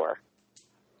for sure.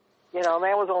 You know, and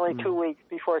that was only 2 weeks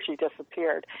before she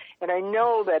disappeared. And I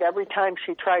know that every time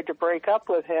she tried to break up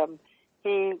with him,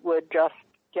 he would just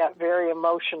get very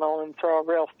emotional and throw a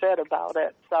real fit about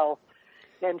it. So,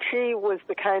 and she was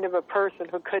the kind of a person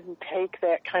who couldn't take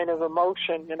that kind of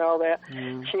emotion, you know, that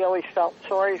she always felt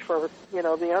sorry for, you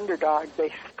know, the underdog,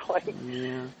 basically.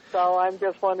 Yeah. So I'm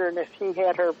just wondering if he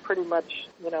had her pretty much,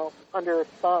 you know, under his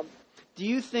thumb. Do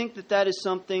you think that that is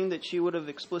something that she would have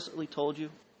explicitly told you?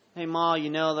 Hey, Ma, you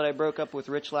know that I broke up with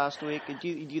Rich last week. Do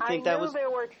you think that was...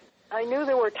 I knew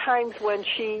there were times when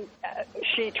she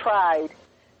tried,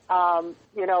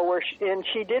 you know, and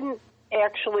she didn't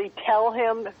actually tell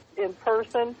him in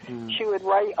person. She would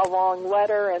write a long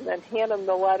letter and then hand him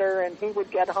the letter, and he would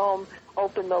get home,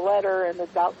 open the letter, and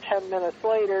about 10 minutes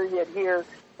later, you'd hear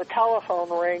the telephone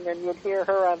ring, and you'd hear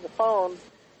her on the phone,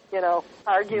 you know,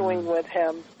 arguing with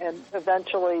him, and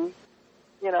eventually,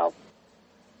 you know,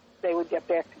 they would get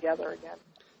back together again.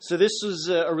 So this was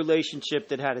a relationship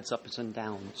that had its ups and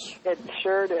downs. It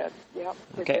sure did, yep.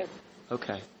 Okay.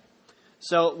 Okay.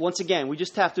 So once again, we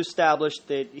just have to establish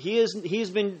that he's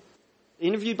been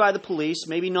interviewed by the police,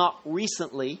 maybe not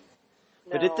recently,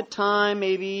 but at the time,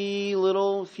 maybe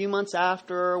a few months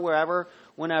after,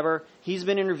 whenever, he's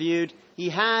been interviewed. He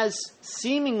has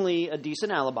seemingly a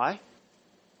decent alibi.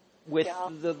 with Yeah.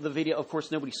 the video. Of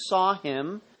course, nobody saw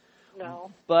him,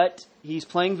 No. but he's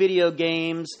playing video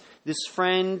games. This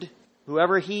friend,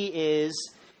 whoever he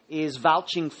is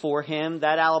vouching for him.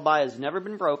 That alibi has never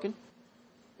been broken.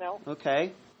 No.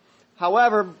 Okay.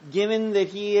 However, given that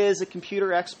he is a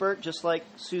computer expert, just like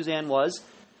Suzanne was,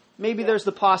 maybe there's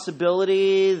the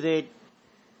possibility that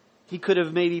he could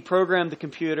have maybe programmed the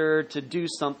computer to do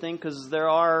something, because there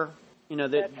are,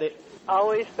 That's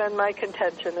always been my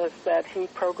contention, is that he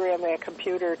programmed that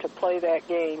computer to play that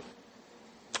game,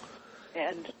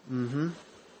 and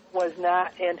was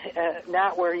not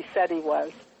not where he said he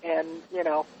was. And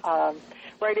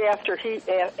right after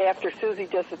Susie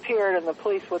disappeared, and the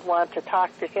police would want to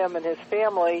talk to him and his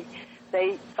family,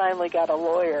 they finally got a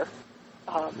lawyer,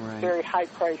 very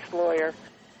high-priced lawyer,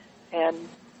 and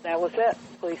that was it.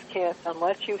 Police can't,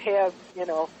 unless you have,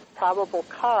 probable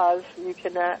cause, you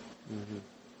cannot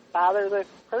bother the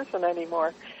person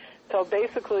anymore. So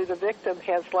basically the victim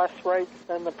has less rights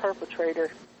than the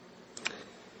perpetrator.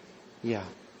 Yeah.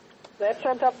 That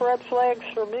sent up red flags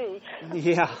for me.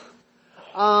 Yeah.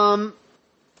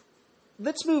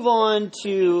 Let's move on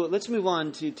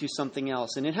to something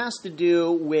else, and it has to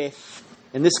do with,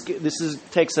 and this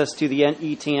takes us to the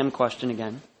ETM question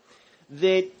again.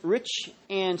 That Rich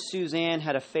and Suzanne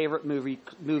had a favorite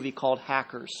movie called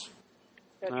Hackers.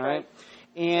 That's all right.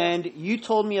 And you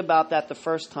told me about that the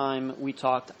first time we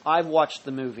talked. I've watched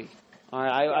the movie. All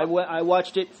right. I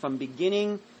watched it from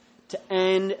beginning to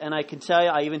end, and I can tell you,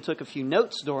 I even took a few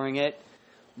notes during it.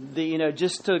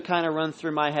 Just to kind of run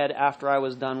through my head after I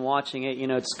was done watching it.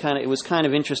 It was kind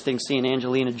of interesting seeing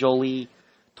Angelina Jolie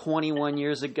 21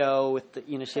 years ago with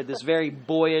she had this very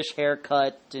boyish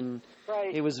haircut, and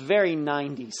it was very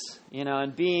 90s.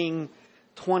 And being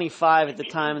 25 at the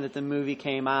time that the movie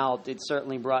came out, it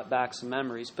certainly brought back some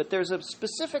memories. But there's a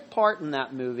specific part in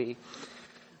that movie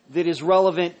that is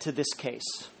relevant to this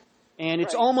case, and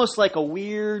it's almost like a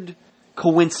weird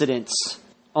coincidence.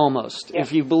 Almost,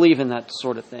 if you believe in that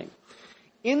sort of thing.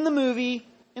 In the movie,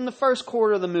 in the first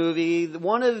quarter of the movie, the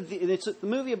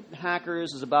movie of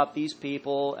Hackers is about these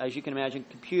people, as you can imagine,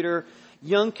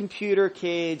 young computer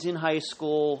kids in high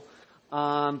school,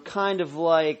 kind of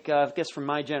like, I guess from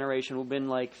my generation, would have been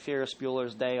like Ferris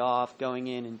Bueller's Day Off, going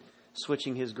in and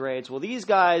switching his grades. Well, these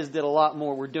guys did a lot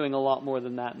more, were doing a lot more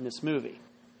than that in this movie.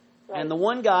 Right. And the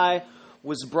one guy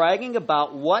was bragging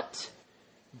about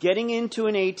getting into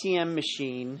an ATM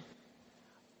machine,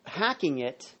 hacking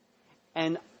it,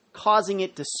 and causing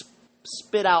it to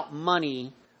spit out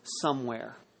money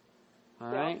somewhere. All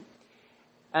right?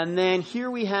 And then here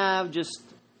we have, just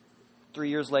 3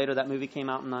 years later, that movie came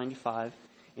out in 95.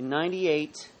 In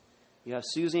 98, you have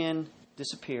Suzanne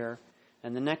disappear,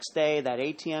 and the next day, that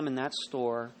ATM in that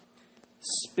store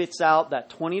spits out that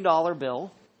 $20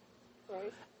 bill.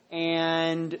 Right.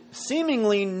 And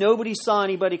seemingly nobody saw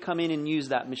anybody come in and use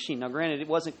that machine. Now, granted, it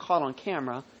wasn't caught on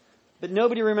camera, but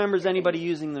nobody remembers anybody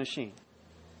using the machine.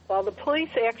 Well, the police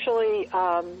actually,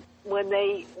 when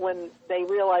they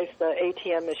realized the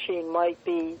ATM machine might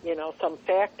be, some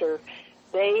factor,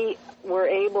 they were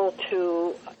able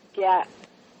to get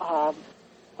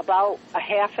about a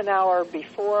half an hour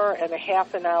before and a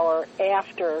half an hour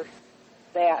after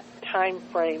that time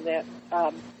frame, that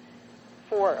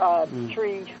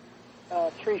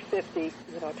 3:50,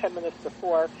 10 minutes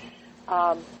before,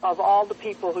 of all the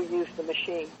people who used the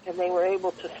machine, and they were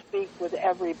able to speak with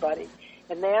everybody.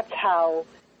 And that's how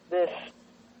this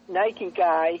Nike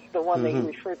guy, the one they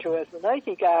refer to as the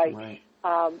Nike guy,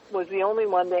 was the only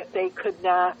one that they could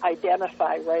not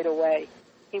identify right away.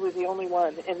 He was the only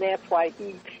one, and that's why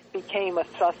he became a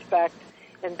suspect.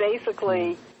 And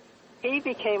basically, he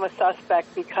became a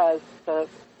suspect because the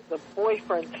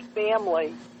boyfriend's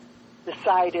family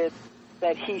decided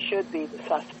that he should be the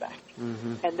suspect.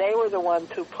 And they were the ones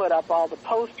who put up all the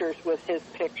posters with his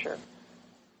picture.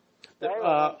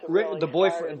 The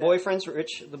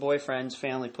boyfriend's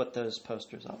family put those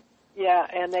posters up. Yeah,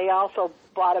 and they also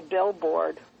bought a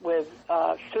billboard with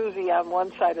Susie on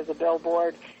one side of the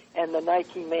billboard and the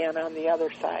Nike man on the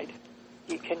other side.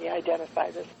 Can you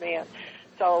identify this man?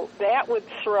 So that would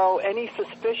throw any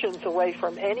suspicions away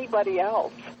from anybody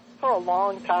else for a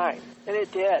long time, and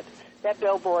it did. That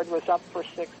billboard was up for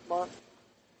 6 months.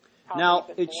 Now,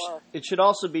 it should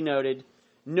also be noted,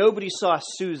 nobody saw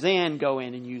Suzanne go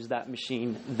in and use that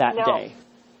machine that day.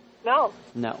 No.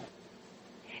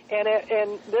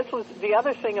 And this was the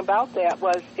other thing about that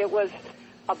was it was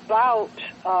about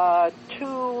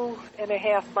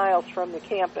 2.5 miles from the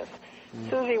campus.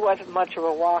 Susie wasn't much of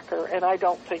a walker, and I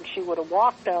don't think she would have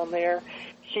walked down there.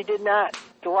 She did not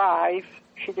drive.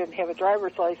 She didn't have a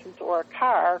driver's license or a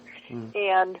car,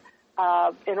 and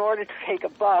in order to take a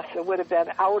bus, it would have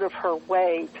been out of her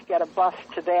way to get a bus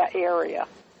to that area.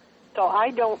 So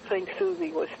I don't think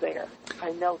Susie was there.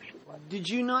 I know she was. Did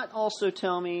you not also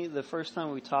tell me the first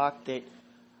time we talked that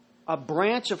a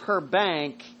branch of her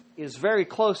bank is very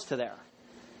close to there?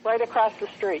 Right across the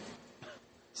street.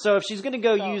 So if she's going to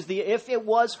go use if it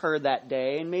was her that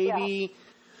day, and maybe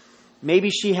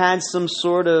she had some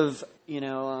sort of,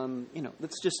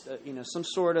 let's just, some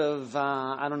sort of,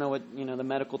 I don't know what, the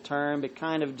medical term, but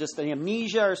kind of just an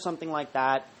amnesia or something like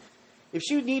that. If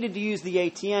she needed to use the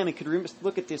ATM and could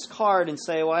look at this card and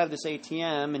say, well, I have this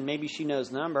ATM, and maybe she knows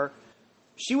the number,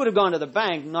 she would have gone to the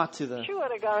bank, not to the... She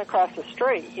would have gone across the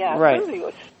street, yeah. Right. Susie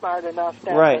was smart enough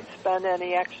not to spend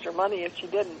any extra money if she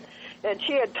didn't. And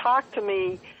she had talked to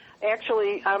me,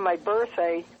 actually, on my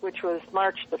birthday, which was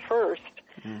March the 1st,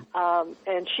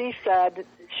 and she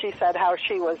said how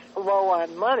she was low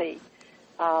on money,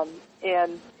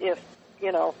 and if,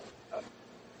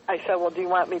 I said, well, do you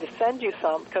want me to send you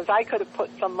some? Because I could have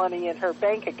put some money in her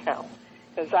bank account,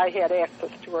 because I had access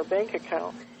to her bank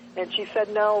account. And she said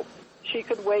no, she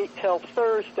could wait till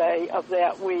Thursday of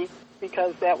that week,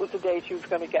 because that was the day she was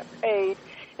going to get paid,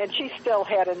 and she still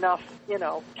had enough,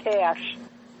 cash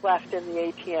left in the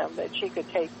ATM that she could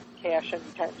take cash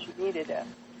anytime she needed it.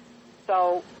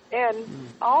 So, and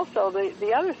also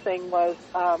the other thing was,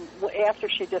 after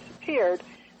she disappeared,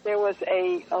 there was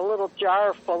a little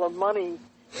jar full of money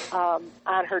on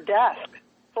her desk,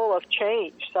 full of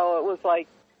change. So it was like,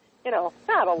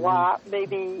 not a lot,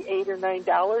 maybe $8 or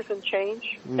 $9 in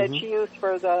change that she used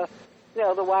for the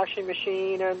washing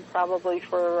machine and probably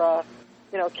for,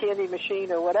 candy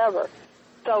machine or whatever.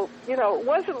 So, it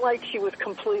wasn't like she was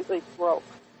completely broke.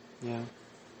 Yeah.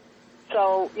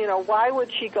 So, why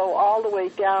would she go all the way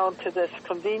down to this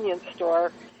convenience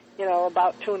store,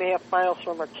 about 2.5 miles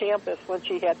from her campus when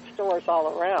she had stores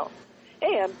all around?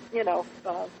 And,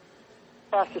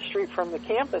 across the street from the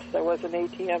campus, there was an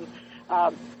ATM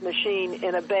machine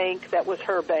in a bank that was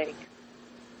her bank.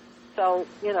 So,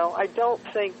 I don't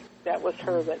think that was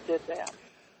her that did that.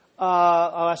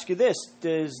 I'll ask you this.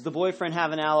 Does the boyfriend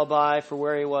have an alibi for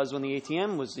where he was when the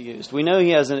ATM was used? We know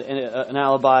he has an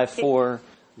alibi for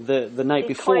the night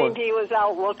before. He claimed he was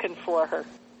out looking for her.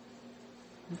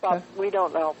 But we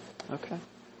don't know. Okay.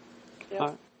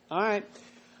 Yep. All right.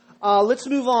 Let's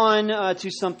move on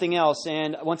to something else.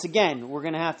 And once again, we're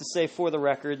going to have to say for the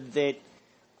record that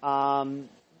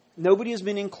nobody has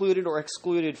been included or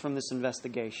excluded from this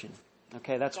investigation.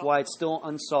 Okay, that's why it's still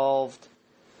unsolved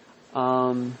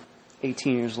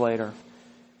 18 years later.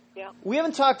 Yeah. We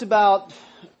haven't talked about...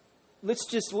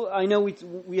 I know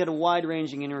we had a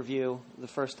wide-ranging interview the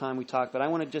first time we talked, but I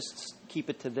want to just keep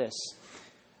it to this.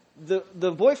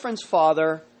 The boyfriend's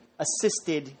father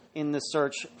assisted in the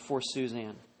search for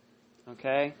Suzanne.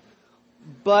 Okay?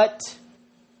 But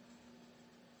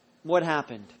what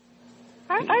happened?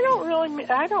 I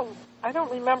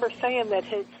don't remember saying that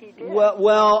he did.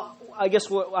 Well, I guess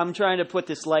I'm trying to put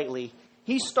this lightly.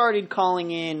 He started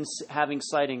calling in, having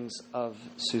sightings of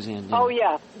Suzanne. Oh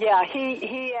yeah. He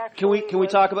actually. Can we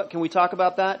talk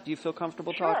about that? Do you feel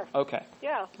comfortable talking? Okay.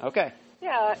 Yeah. Okay.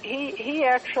 Yeah. He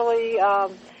actually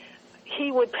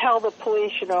he would tell the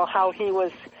police, how he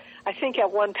was. I think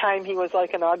at one time he was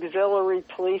like an auxiliary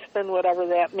policeman, whatever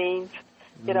that means.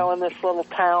 In this little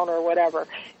town or whatever.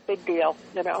 Big deal,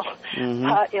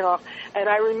 Mm-hmm. And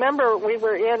I remember we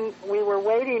were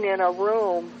waiting in a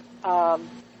room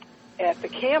at the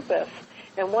campus,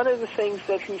 and one of the things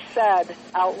that he said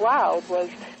out loud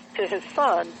was to his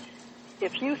son,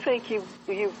 if you think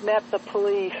you've met the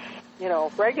police,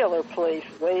 regular police,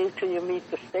 wait till you meet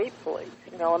the state police.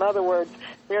 In other words,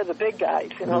 they're the big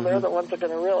guys, they're the ones that are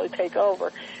going to really take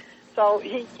over. So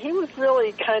he was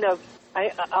really kind of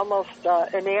almost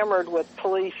enamored with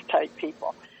police-type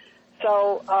people.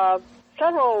 So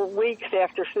several weeks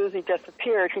after Susie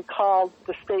disappeared, he called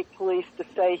the state police to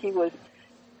say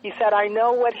he said, I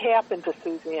know what happened to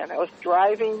Suzanne. I was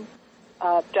driving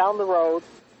down the road,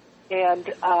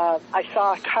 and I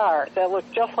saw a car that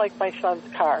looked just like my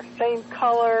son's car. Same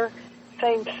color,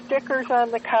 same stickers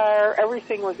on the car.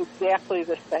 Everything was exactly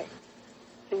the same.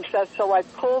 He said, so I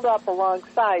pulled up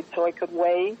alongside so I could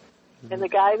wave, and the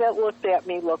guy that looked at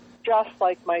me looked just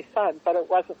like my son, but it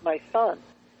wasn't my son.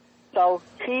 So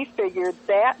he figured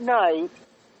that night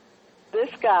this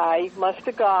guy must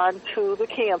have gone to the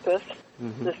campus,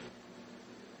 this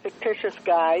fictitious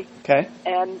guy. Okay.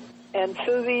 And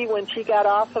Susie, when she got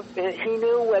off he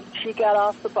knew when she got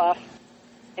off the bus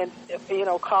and,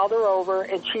 called her over,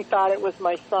 and she thought it was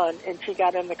my son, and she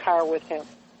got in the car with him.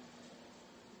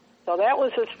 So that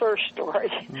was his first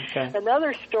story. Okay.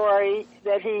 Another story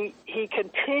that he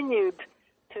continued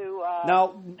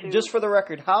Now, just for the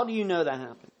record, how do you know that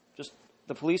happened? Just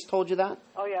the police told you that?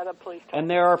 Oh, yeah, the police told And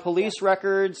me. there are police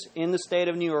records in the state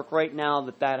of New York right now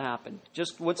that happened.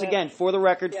 Just once again, for the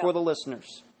record, for the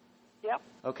listeners. Yep.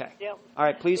 Okay. Yep. All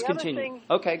right, please The continue.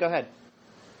 Okay, go ahead.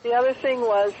 The other thing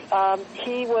was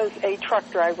he was a truck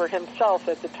driver himself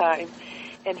at the time,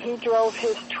 and he drove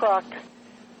his truck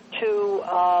to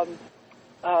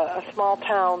a small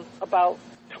town about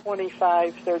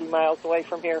 25, 30 miles away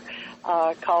from here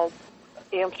called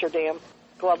Amsterdam,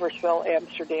 Gloversville,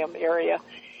 Amsterdam area.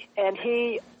 And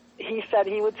he said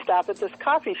he would stop at this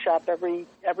coffee shop every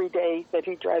day that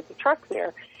he drives the truck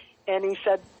there. And he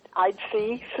said, I'd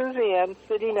see Suzanne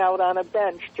sitting out on a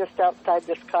bench just outside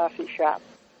this coffee shop,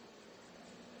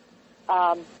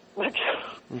 which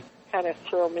kind of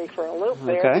threw me for a loop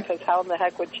there because how in the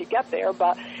heck would she get there?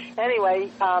 But anyway,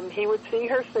 he would see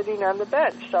her sitting on the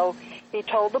bench. So he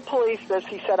told the police this.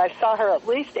 He said, I saw her at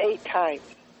least 8 times.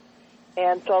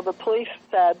 And so the police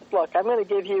said, look, I'm going to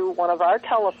give you one of our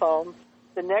telephones.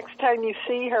 The next time you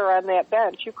see her on that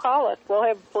bench, you call us. We'll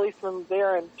have a policeman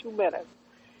there in 2 minutes.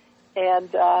 And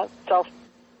so,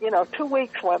 2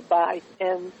 weeks went by,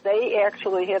 and they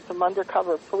actually had some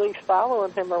undercover police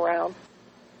following him around.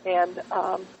 And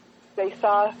they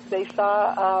saw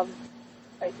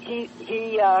he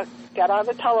got on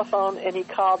the telephone, and he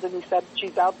called, and he said,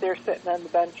 she's out there sitting on the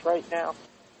bench right now.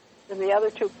 And the other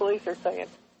 2 police are saying,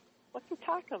 what's he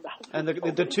talking about? And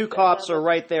the 2 cops are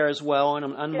right there as well in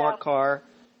an unmarked car,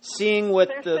 seeing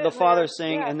what the father's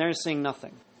saying, and they're seeing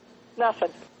nothing.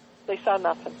 Nothing. They saw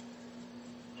nothing.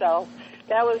 So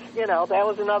that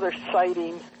was another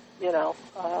sighting,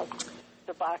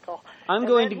 debacle. I'm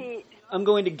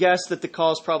going to guess that the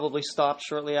calls probably stopped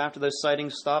shortly after those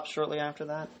sightings stopped shortly after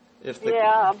that.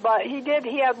 But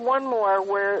he had one more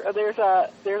where there's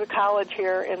a college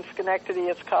here in Schenectady.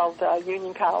 It's called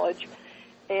Union College.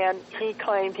 And he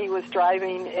claimed he was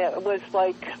driving, it was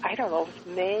like, I don't know, it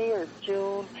was May or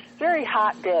June, very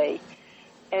hot day.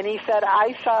 And he said,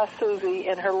 I saw Susie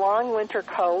in her long winter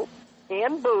coat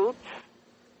and boots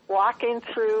walking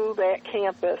through that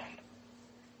campus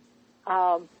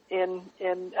in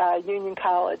Union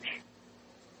College.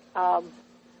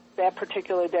 That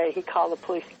particular day, he called the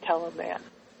police to tell him that.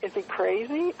 Is he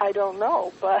crazy? I don't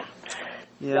know, but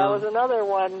that was another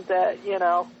one that,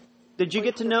 Did you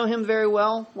get to know him very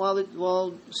well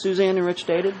while Suzanne and Rich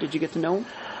dated? Did you get to know him?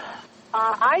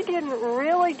 I didn't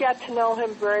really get to know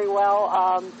him very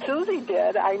well. Susie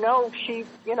did. I know she,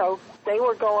 they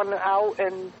were going out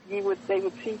and they would see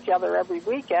each other every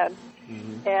weekend.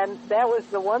 Mm-hmm. And that was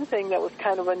the one thing that was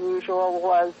kind of unusual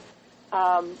was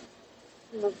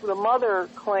the mother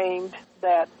claimed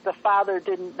that the father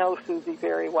didn't know Susie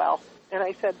very well. And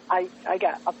I said, I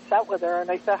got upset with her, and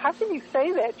I said, how can you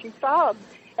say that? She saw him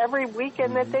every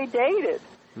weekend that they dated.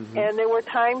 Mm-hmm. And there were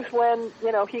times when,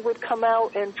 he would come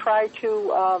out and try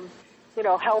to,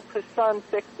 help his son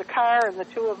fix the car, and the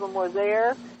 2 of them were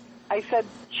there. I said,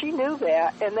 she knew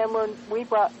that. And then when we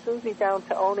brought Susie down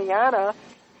to Oneonta,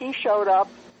 he showed up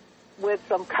with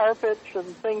some carpets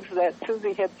and things that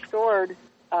Susie had stored,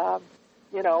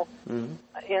 in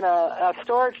a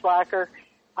storage locker.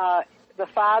 The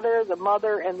father, the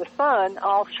mother, and the son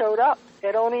all showed up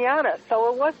at Oneonta.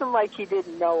 So it wasn't like he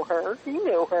didn't know her. He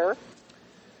knew her.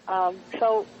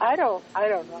 So I don't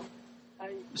know.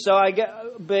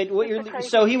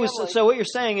 What you're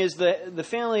saying is the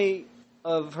family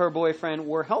of her boyfriend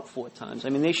were helpful at times. I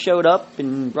mean, they showed up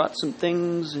and brought some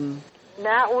things and.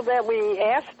 Not that we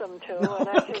asked them to. And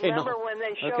I remember when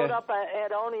they showed up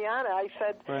at Oneonta, I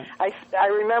said, I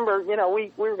remember,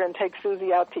 we were going to take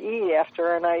Susie out to eat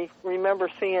after, and I remember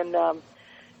seeing them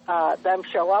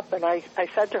show up, and I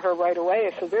said to her right away,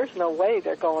 I said, there's no way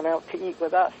they're going out to eat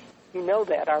with us. You know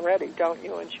that already, don't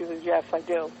you? And she was, yes, I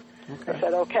do. Okay. I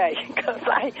said, okay, because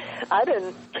I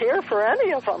didn't care for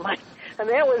any of them. And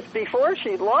that was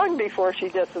long before she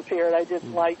disappeared. I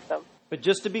didn't like them. But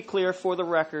just to be clear for the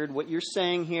record, what you're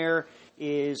saying here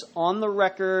is on the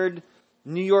record,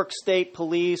 New York State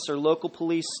police or local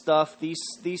police stuff, these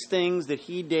things that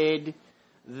he did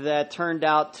that turned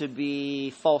out to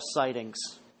be false sightings.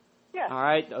 Yeah. All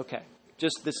right? Okay.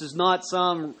 This is not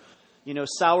some,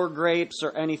 sour grapes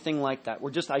or anything like that.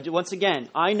 Once again,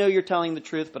 I know you're telling the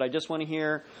truth, but I just want to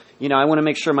hear, I want to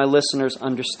make sure my listeners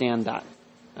understand that.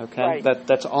 Okay? Right.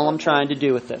 That's all I'm trying to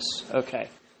do with this. Okay.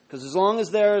 Because as long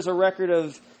as there is a record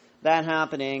of that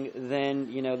happening,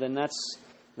 then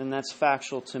then that's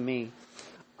factual to me.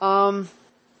 What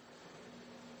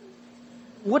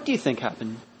do you think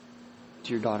happened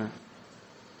to your daughter?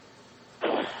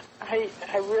 I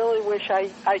really wish I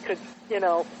could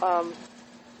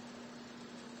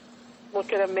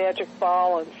look at a magic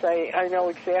ball and say, I know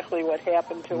exactly what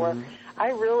happened to her.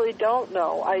 I really don't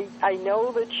know. I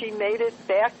know that she made it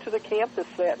back to the campus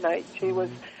that night. She was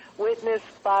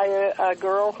witnessed by a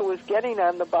girl who was getting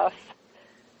on the bus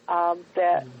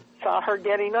that saw her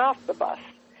getting off the bus.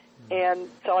 And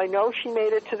so I know she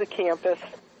made it to the campus.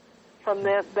 From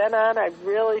then on, I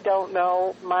really don't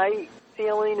know. My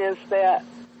feeling is that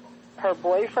her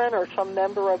boyfriend or some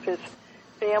member of his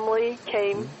family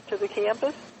came to the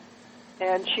campus,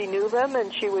 and she knew them,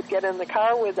 and she would get in the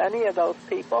car with any of those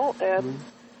people, and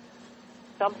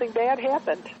something bad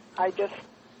happened. I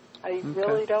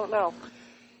really don't know.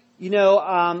 You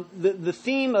know, the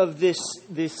theme of this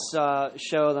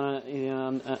show, that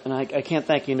and I can't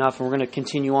thank you enough, and we're going to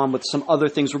continue on with some other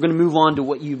things. We're going to move on to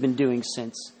what you've been doing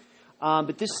since.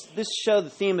 But this show,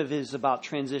 the theme of it is about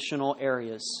transitional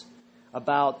areas,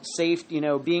 about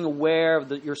being aware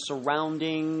of your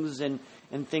surroundings and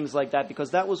things like that,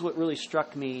 because that was what really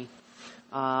struck me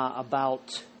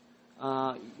about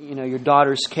your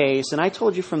daughter's case. And I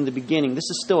told you from the beginning, this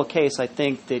is still a case I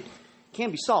think that can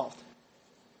be solved.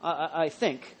 I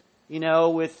think,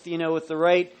 with the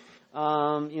right,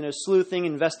 sleuthing,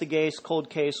 investigation, cold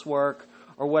case work,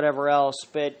 or whatever else.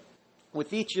 But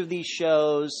with each of these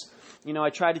shows, I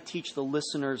try to teach the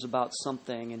listeners about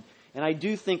something. And I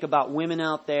do think about women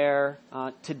out there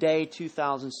today,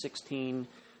 2016,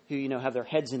 who, have their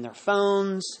heads in their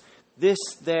phones,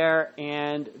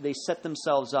 and they set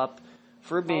themselves up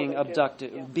for being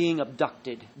abducted,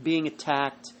 being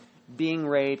attacked, being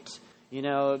raped,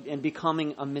 and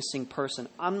becoming a missing person.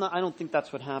 I don't think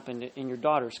that's what happened in your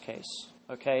daughter's case,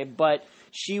 okay? But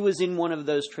she was in one of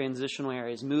those transitional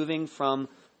areas, moving from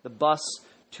the bus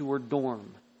to her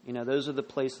dorm. Those are the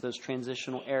places, those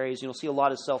transitional areas. You'll see a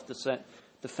lot of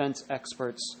self-defense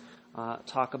experts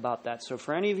talk about that. So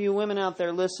for any of you women out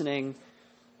there listening,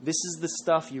 this is the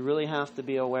stuff you really have to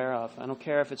be aware of. I don't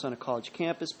care if it's on a college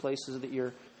campus, places that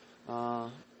you're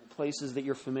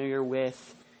familiar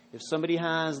with. If somebody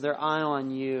has their eye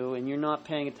on you and you're not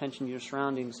paying attention to your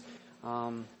surroundings,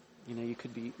 you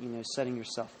could be, setting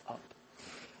yourself up.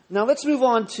 Now let's move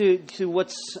on to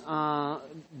what's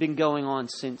been going on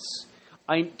since.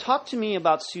 Talk to me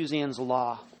about Suzanne's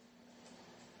Law.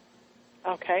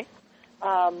 Okay.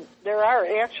 There are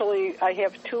actually, I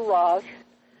have two laws.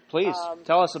 Please,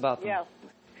 tell us about them.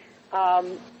 Yeah.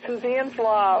 Suzanne's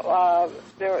Law,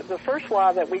 the first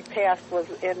law that we passed was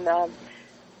in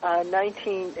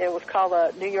it was called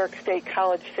the New York State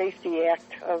College Safety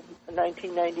Act of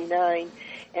 1999,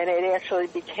 and it actually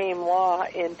became law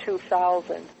in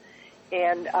 2000.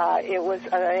 And it was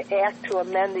an act to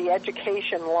amend the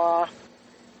education law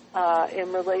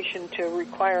in relation to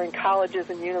requiring colleges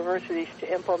and universities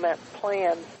to implement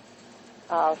plans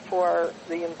for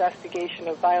the investigation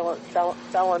of violent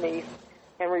felonies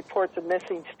and reports of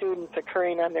missing students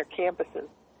occurring on their campuses.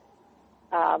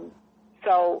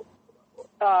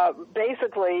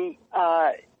 Basically,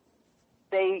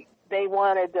 they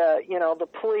wanted the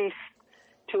police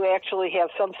to actually have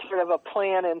some sort of a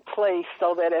plan in place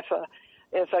so that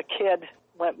if a kid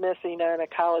went missing on a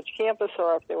college campus,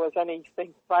 or if there was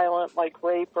anything violent like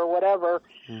rape or whatever,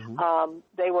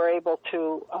 they were able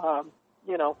to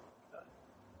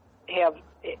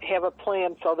have a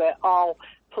plan so that all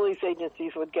police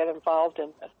agencies would get involved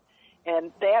in this.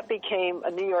 And that became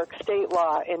a New York State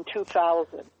law in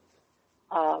 2000.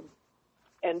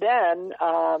 And then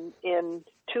in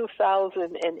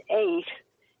 2008,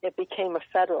 it became a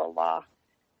federal law,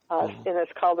 and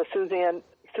it's called the Suzanne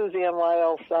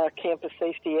Wiles Campus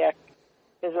Safety Act.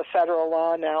 Is a federal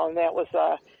law now, and that was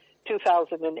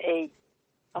 2008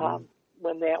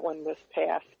 when that one was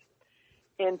passed.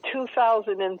 In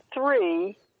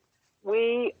 2003,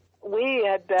 we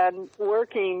had been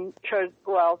working to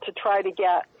try to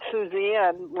get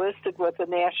Suzanne listed with the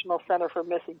National Center for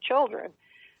Missing Children,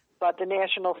 but the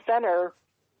National Center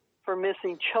for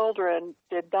Missing Children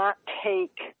did not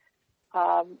take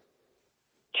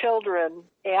children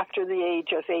after the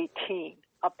age of 18,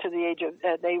 up to the age of,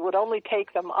 they would only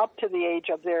take them up to the age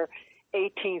of their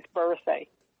 18th birthday.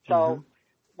 So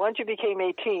once you became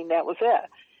 18, that was it.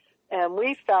 And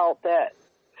we felt that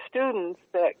students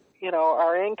that,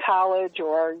 are in college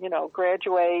or,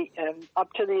 graduate and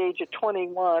up to the age of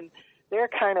 21, they're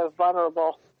kind of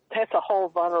vulnerable. That's a whole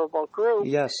vulnerable group.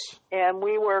 Yes. And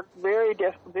we worked very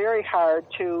hard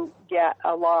to get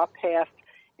a law passed.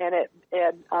 And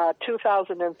in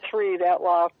 2003, that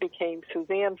law became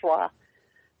Suzanne's Law.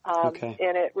 And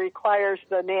it requires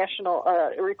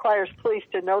it requires police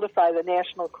to notify the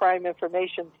National Crime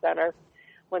Information Center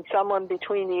when someone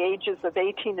between the ages of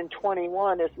 18 and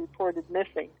 21 is reported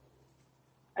missing,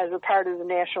 as a part of the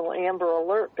National Amber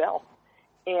Alert Bill.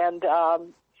 And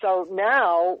so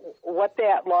now what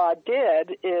that law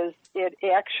did is it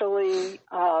actually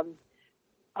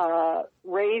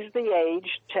raised the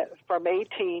age from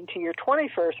 18 to your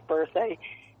 21st birthday.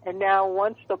 And now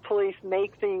once the police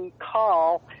make the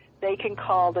call, they can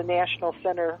call the National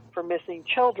Center for Missing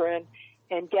Children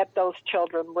and get those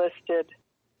children listed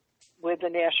with the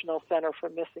National Center for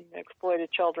Missing and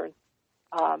Exploited Children.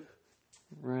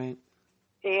 Right.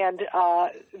 And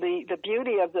the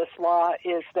beauty of this law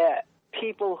is that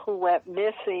people who went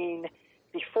missing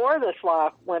before this law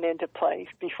went into place,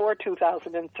 before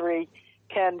 2003,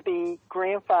 can be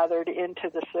grandfathered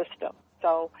into the system.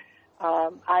 So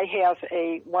I have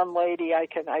one lady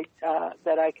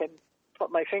that I can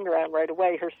put my finger on right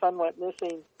away. Her son went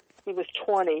missing. He was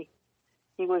 20.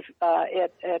 He was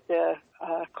at the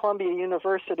Columbia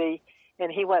University,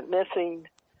 and he went missing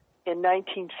in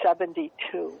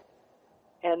 1972.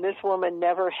 And this woman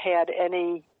never had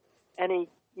any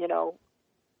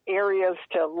areas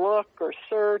to look or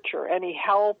search or any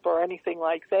help or anything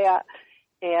like that.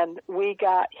 And we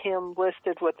got him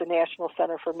listed with the National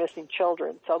Center for Missing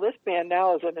Children. So this man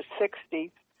now is in his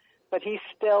 60s, but he's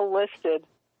still listed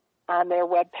on their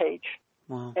webpage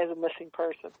as a missing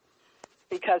person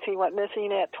because he went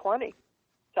missing at 20.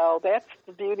 So that's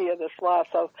the beauty of this law.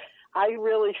 So I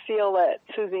really feel that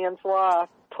Suzanne's Law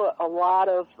put a lot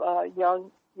of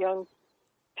young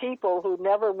people who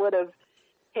never would have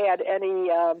had any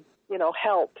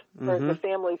help, or the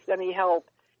families any help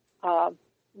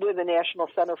with the National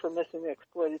Center for Missing and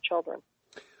Exploited Children.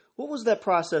 What was that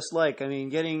process like? I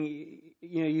mean,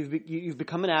 you've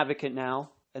become an advocate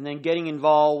now, and then getting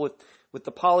involved with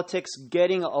the politics,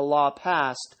 getting a law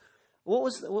passed. What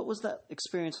was that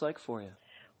experience like for you?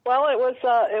 Well, it was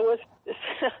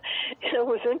it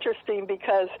was interesting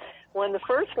because when the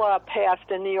first law passed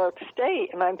in New York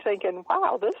State, and I'm thinking,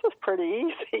 wow, this was pretty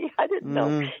easy. I didn't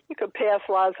know you could pass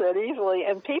laws that easily.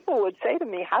 And people would say to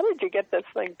me, how did you get this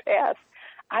thing passed?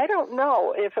 I don't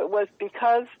know if it was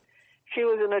because she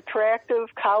was an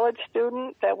attractive college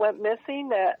student that went missing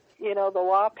that, the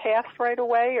law passed right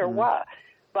away or what.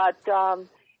 But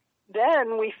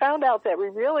then we found out that we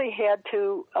really had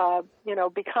to,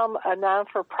 become a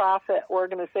non-for-profit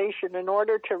organization in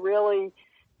order to really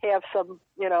have some,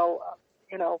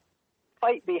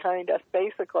 fight behind us,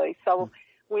 basically. So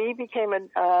we became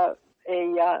a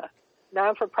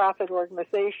non-for-profit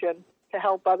organization to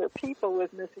help other people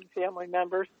with missing family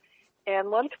members.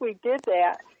 And once we did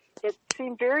that, it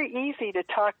seemed very easy to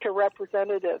talk to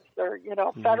representatives or,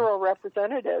 federal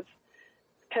representatives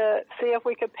to see if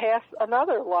we could pass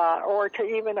another law or to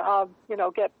even,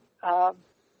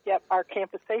 get our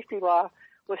campus safety law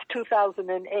was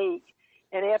 2008.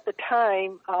 And at the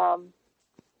time,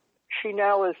 she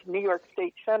now is New York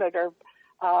State Senator,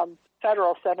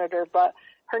 federal senator, but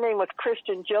her name was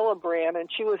Kristen Gillibrand, and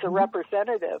she was a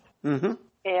representative.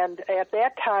 And at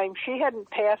that time, she hadn't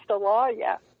passed a law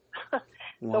yet.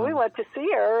 So we went to see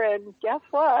her, and guess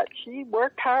what? She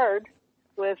worked hard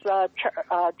with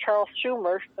Charles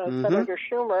Schumer, Senator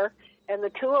Schumer, and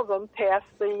the two of them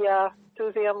passed the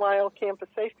Suzanne Lyall Campus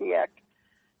Safety Act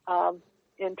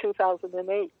in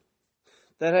 2008.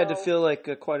 That had to feel like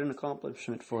quite an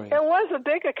accomplishment for you. It was a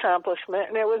big accomplishment,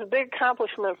 and it was a big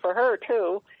accomplishment for her,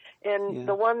 too. And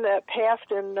the one that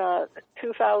passed in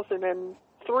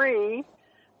 2003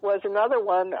 was another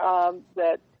one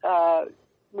that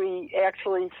we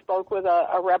actually spoke with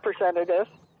a representative,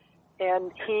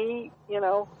 and he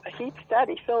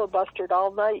filibustered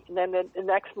all night, and then the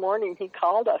next morning he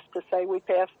called us to say we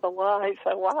passed the law. I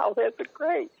said, wow, that's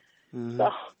great.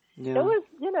 So it was,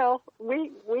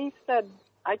 we said,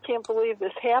 I can't believe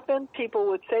this happened. People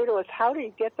would say to us, how do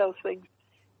you get those things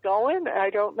going? I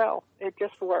don't know. It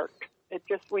just worked.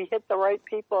 We hit the right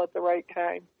people at the right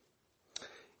time.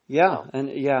 Yeah,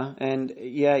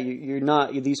 you're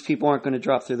not. These people aren't going to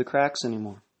drop through the cracks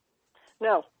anymore.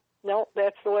 No,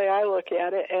 that's the way I look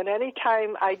at it. And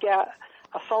anytime I get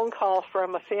a phone call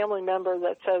from a family member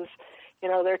that says,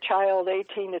 their child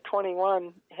 18 to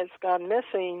 21 has gone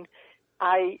missing,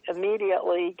 I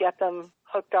immediately get them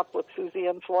hooked up with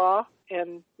Suzanne's Law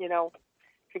and, to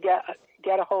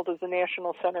get a hold of the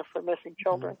National Center for Missing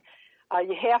Children.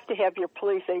 You have to have your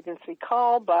police agency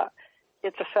call, but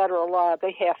it's a federal law.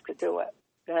 They have to do it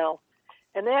now.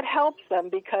 And that helps them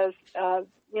because,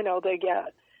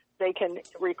 they can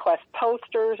request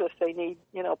posters if they need,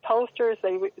 posters.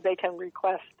 They can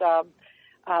request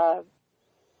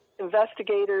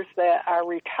investigators that are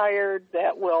retired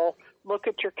that will look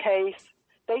at your case.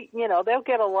 They'll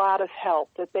get a lot of help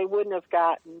that they wouldn't have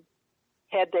gotten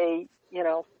had they,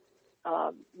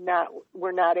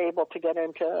 were not able to get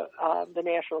into the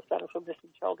National Center for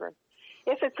Missing Children.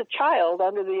 if it's a child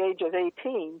under the age of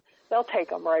 18, they'll take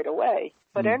them right away.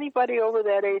 But anybody over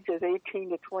that age is 18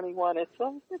 to 21, it's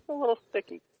a little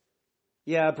sticky.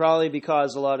 Yeah, probably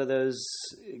because a lot of those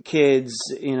kids,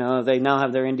 they now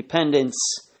have their independence.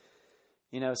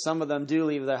 Some of them do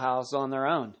leave their house on their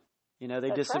own. They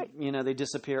they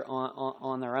disappear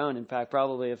on their own. In fact,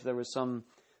 probably if there was some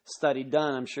study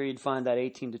done, I'm sure you'd find that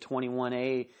 18 to 21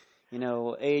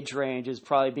 age range is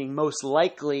probably being most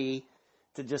likely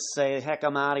to just say, heck,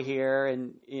 I'm out of here,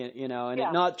 and it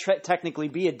not technically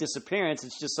be a disappearance.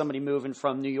 It's just somebody moving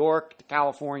from New York to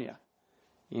California.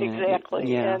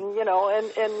 Exactly. Yeah.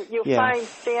 And you find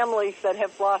families that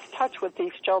have lost touch with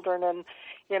these children, and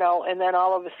and then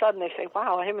all of a sudden they say,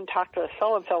 wow, I haven't talked to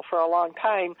so-and-so for a long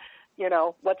time.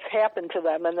 What's happened to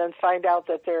them? And then find out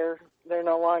that they're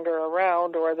no longer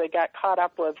around, or they got caught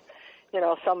up with,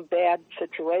 some bad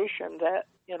situation that,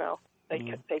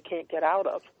 they can't get out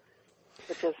of,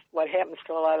 which is what happens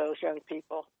to a lot of those young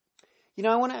people.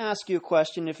 I want to ask you a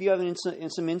question. If you have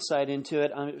some insight into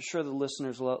it, I'm sure the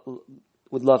listeners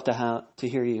would love to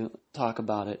hear you talk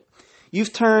about it.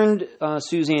 You've turned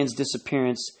Suzanne's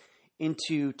disappearance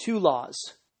into 2 laws.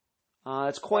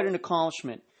 It's quite an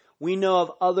accomplishment. We know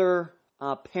of other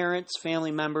parents,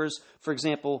 family members, for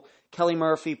example, Kelly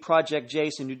Murphy, Project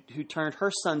Jason, who turned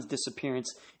her son's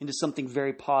disappearance into something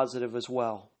very positive as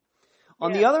well.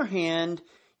 On the other hand,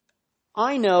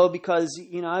 I know because,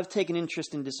 I've taken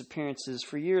interest in disappearances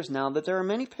for years now, that there are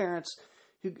many parents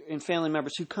and family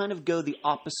members who kind of go the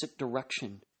opposite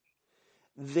direction.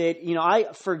 That,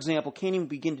 I, for example, can't even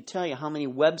begin to tell you how many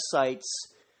websites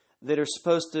that are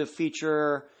supposed to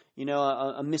feature,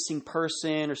 a missing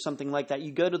person or something like that.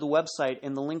 You go to the website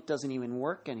and the link doesn't even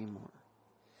work anymore.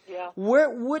 Yeah.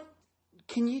 Do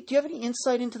you have any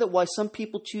insight into that? Why some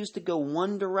people choose to go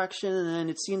one direction and then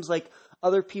it seems like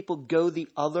other people go the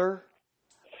other?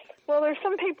 Well, there's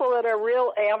some people that are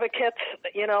real advocates,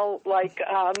 like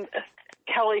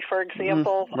Kelly, for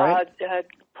example, right.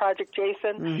 Project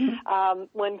Jason.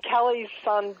 When Kelly's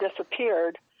son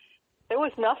disappeared, there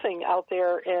was nothing out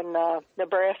there in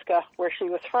Nebraska, where she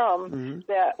was from,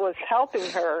 that was helping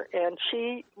her, and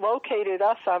she located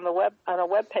us on a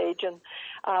web page and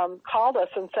called us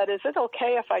and said, "Is it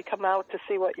okay if I come out to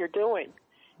see what you're doing?"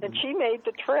 And she made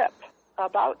the trip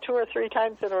about 2 or 3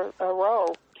 times in a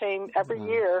row, came every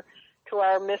year to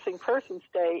our Missing Persons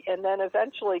Day, and then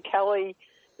eventually Kelly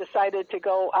decided to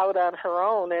go out on her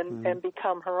own and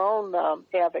become her own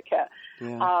advocate.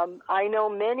 Yeah. I know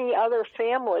many other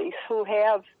families who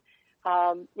have,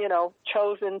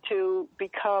 chosen to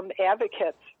become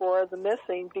advocates for the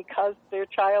missing because their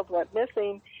child went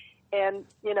missing. And,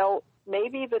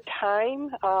 maybe the time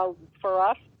for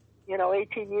us,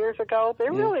 18 years ago,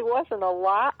 there really wasn't a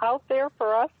lot out there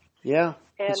for us. Yeah,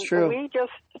 that's true. And we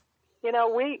just...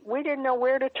 we didn't know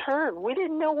where to turn. We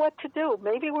didn't know what to do.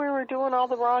 Maybe we were doing all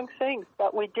the wrong things,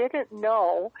 but we didn't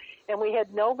know, and we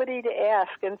had nobody to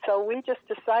ask. And so we just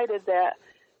decided that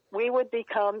we would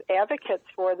become advocates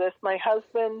for this. My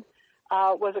husband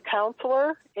was a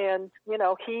counselor, and,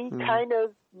 he kind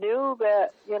of knew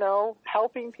that,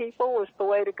 helping people was the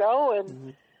way to go.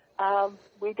 And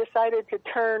we decided to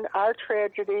turn our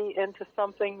tragedy into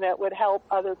something that would help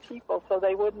other people so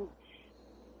they wouldn't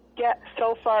get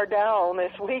so far down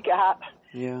as we got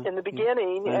in the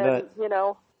beginning, just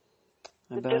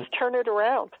turn it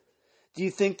around. Do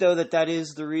you think, though, that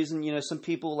is the reason, some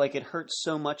people, like, it hurts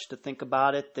so much to think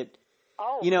about it that,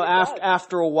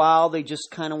 after a while, they just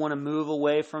kind of want to move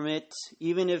away from it,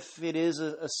 even if it is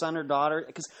a son or daughter?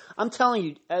 Because I'm telling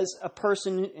you, as a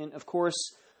person, and of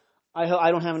course, I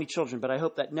don't have any children, but I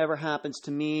hope that never happens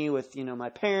to me with, my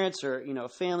parents or, a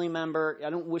family member. I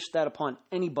don't wish that upon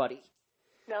anybody.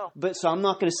 No. But so I'm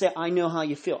not going to say I know how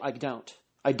you feel. I don't.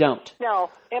 No,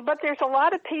 but there's a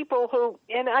lot of people who,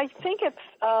 and I think it's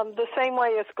the same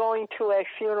way as going to a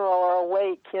funeral or a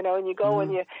wake, and you go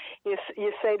and you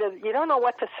say you don't know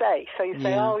what to say. So you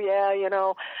say, oh, yeah,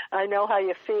 I know how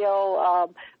you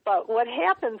feel. But what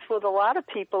happens with a lot of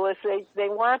people is they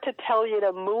want to tell you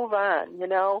to move on,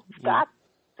 stop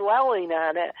dwelling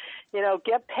on it,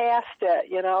 get past it,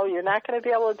 you're not going to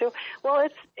be able to do. Well,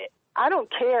 I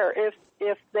don't care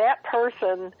if that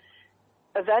person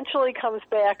eventually comes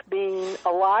back being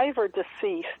alive or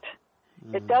deceased.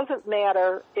 It doesn't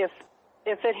matter if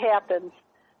it happens.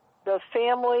 The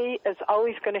family is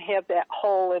always going to have that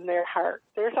hole in their heart.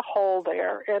 There's a hole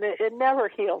there, and it never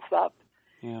heals up.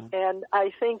 Yeah. And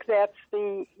I think that's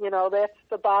the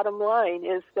bottom line,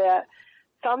 is that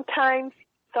sometimes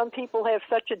some people have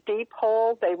such a deep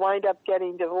hole, they wind up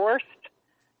getting divorced.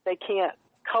 They can't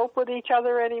cope with each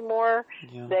other anymore.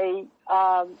 Yeah. They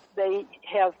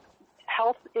have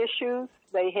health issues.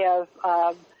 They have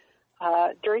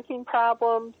drinking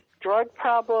problems, drug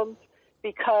problems,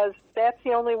 because that's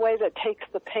the only way that takes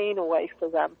the pain away for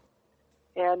them.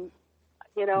 And,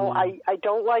 you know, I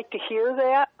don't like to hear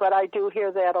that, but I do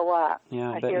hear that a lot.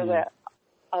 Yeah, I hear that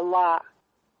a lot.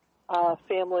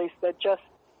 Families that just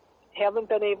haven't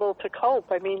been able to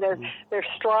cope. I mean, they're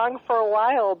strong for a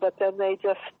while, but then they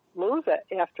just lose it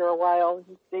after a while.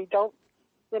 They don't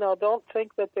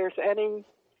think that there's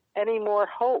any more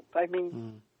hope. I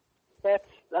mean, that's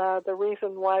the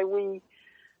reason why we,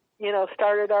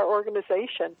 started our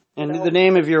organization. And the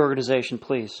name of your organization,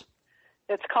 please.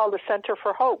 It's called the Center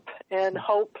for Hope, and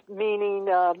hope meaning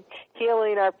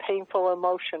healing our painful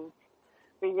emotions.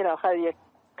 How do you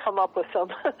come up with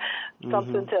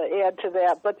something to add to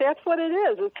that? But that's what it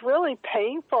is. It's really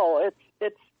painful.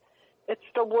 It's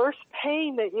the worst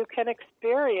pain that you can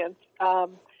experience.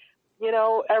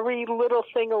 Every little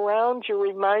thing around you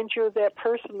reminds you of that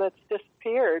person that's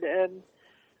disappeared, and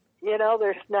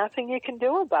there's nothing you can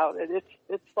do about it.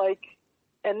 It's like,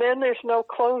 and then there's no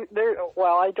closure.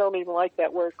 Well, I don't even like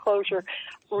that word, closure,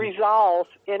 resolve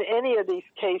in any of these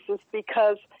cases,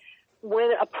 because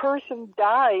when a person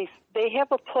dies, they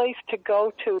have a place to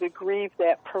go to grieve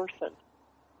that person.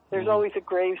 There's always a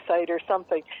grave site or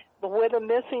something. But with a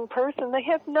missing person, they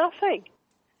have nothing,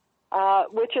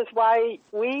 which is why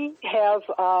we have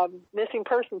Missing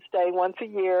Persons Day once a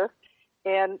year.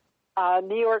 And in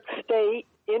New York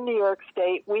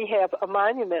State, we have a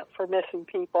monument for missing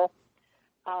people.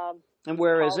 And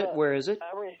where is it? Where is it?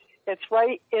 It's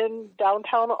right in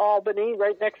downtown Albany,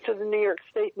 right next to the New York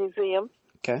State Museum.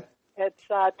 Okay. It's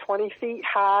 20 feet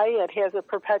high. It has a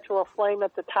perpetual flame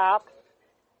at the top.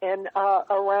 And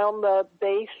around the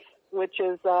base, which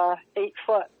is 8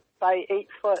 foot by 8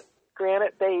 foot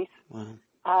granite base,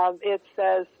 it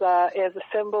says, as a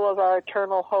symbol of our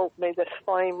eternal hope, may this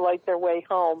flame light their way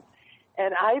home.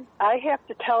 And I have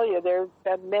to tell you, there have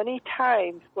been many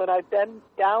times when I've been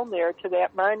down there to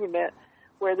that monument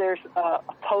where there's a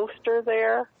poster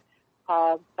there,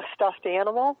 a stuffed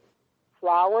animal,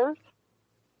 flowers.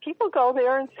 People go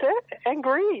there and sit and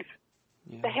grieve.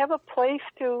 Yeah. They have a place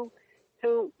to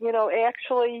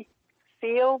actually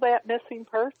feel that missing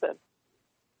person.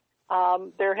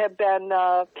 There have been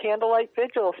candlelight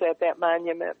vigils at that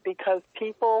monument because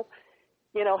people,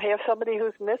 have somebody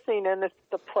who's missing, and it's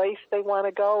the place they want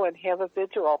to go and have a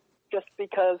vigil, just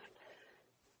because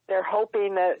they're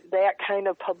hoping that kind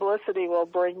of publicity will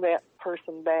bring that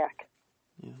person back.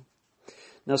 Yeah.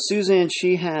 Now, Suzanne,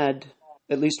 she had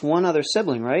at least one other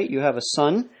sibling, right? You have a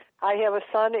son? I have a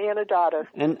son and a daughter.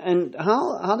 And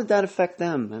how did that affect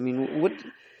them? I mean, what? It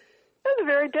was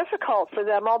very difficult for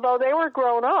them, although they were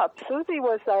grown up. Susie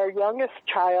was our youngest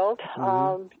child.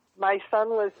 My son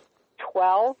was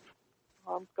 12,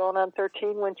 going on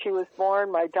 13 when she was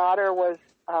born. My daughter was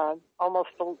almost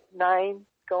 9,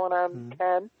 going on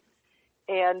 10.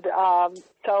 And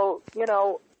so,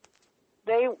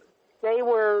 they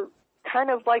were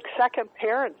kind of like second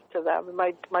parents to them.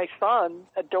 My son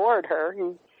adored her.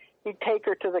 He'd take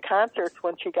her to the concerts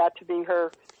when she got to be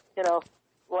her,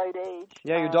 right age.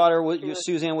 Yeah, your daughter,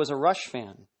 Suzanne, was a Rush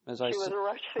fan. She was a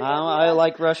Rush fan. I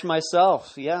like Rush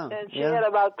myself. Yeah, and she had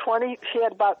about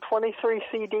 23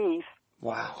 CDs.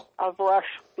 Wow. Of Rush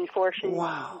before she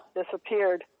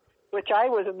disappeared, which I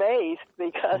was amazed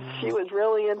because she was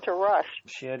really into Rush.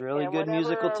 She had really good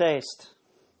musical taste.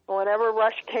 Whenever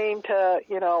Rush came to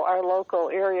our local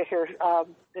area here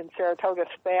in Saratoga,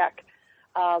 SPAC,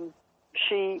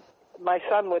 my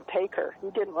son would take her. He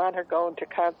didn't want her going to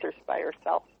concerts by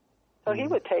herself. So he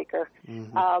would take her.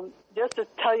 Just to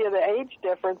tell you the age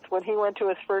difference, when he went to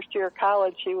his first year of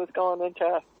college, he was going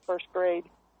into first grade.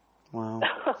 Wow.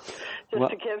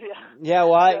 To give you. Yeah,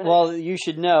 well, you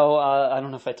should know, I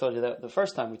don't know if I told you that the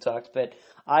first time we talked, but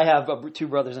I have 2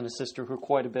 brothers and a sister who are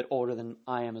quite a bit older than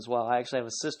I am as well. I actually have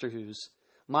a sister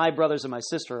my brothers and my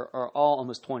sister are all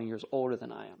almost 20 years older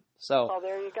than I am. So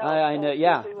there you go. I know,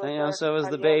 yeah. So was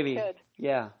the baby. Kid.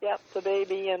 Yeah. Yep, the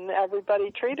baby, and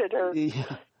everybody treated her,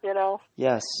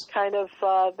 Yes. kind of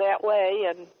that way.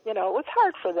 And, it was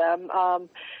hard for them.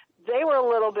 They were a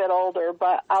little bit older,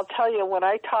 but I'll tell you, when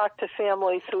I talk to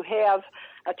families who have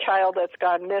a child that's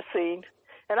gone missing,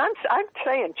 and I'm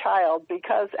saying child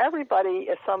because everybody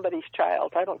is somebody's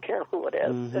child. I don't care who it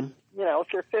is. And, if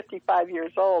you're 55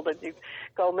 years old and you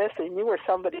go missing, you were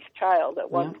somebody's child at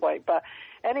one point. But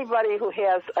anybody who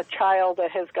has a child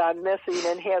that has gone missing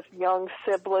and has young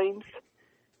siblings,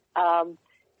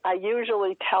 I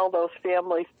usually tell those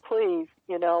families, please,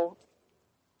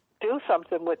 do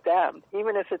something with them,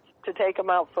 even if it's to take them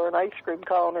out for an ice cream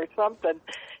cone or something.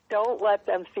 Don't let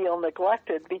them feel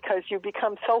neglected, because you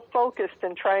become so focused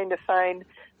in trying to find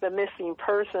the missing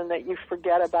person that you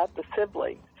forget about the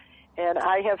siblings. And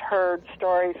I have heard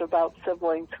stories about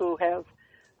siblings who have,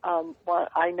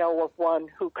 I know of one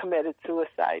who committed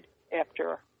suicide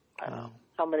after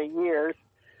how many years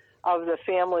of the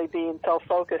family being so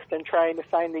focused in trying to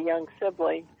find the young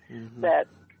sibling that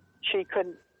she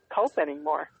couldn't cope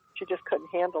anymore. She just couldn't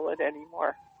handle it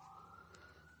anymore.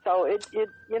 So it's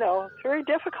very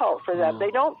difficult for them.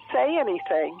 They don't say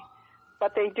anything,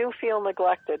 but they do feel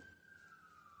neglected.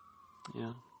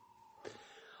 Yeah.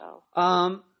 So.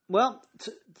 Well,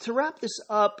 to wrap this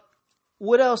up,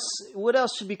 what else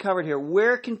should be covered here?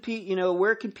 Where can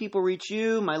people reach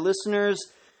you, my listeners?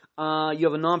 You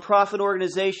have a nonprofit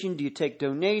organization. Do you take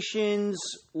donations?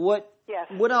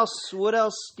 Yes. What else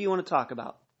do you want to talk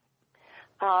about?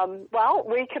 Well,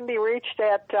 we can be reached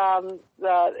at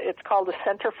it's called the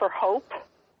Center for Hope.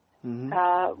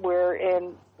 We're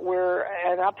in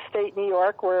upstate New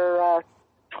York. We're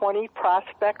 20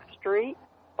 Prospect Street,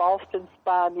 Ballston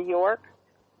Spa, New York,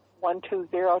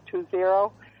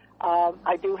 12020.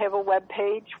 I do have a web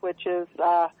page, which is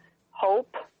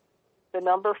Hope, the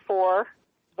number 4,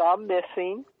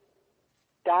 themissing.org.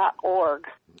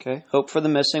 Okay, Hope for the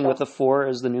Missing, with a 4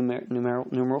 as the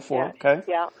numeral 4. Yeah, okay.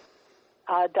 Yeah.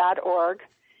 .org,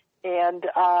 and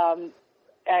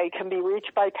I can be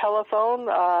reached by telephone,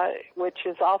 which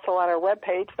is also on our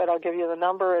webpage, but I'll give you the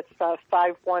number. It's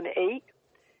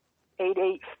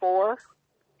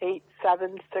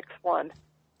 518-884-8761.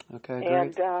 Okay, great.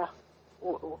 And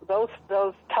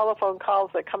those telephone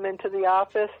calls that come into the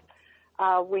office,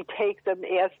 we take them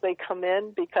as they come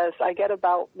in, because I get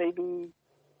about maybe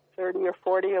 30 or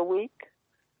 40 a week.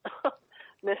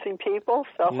 Missing people,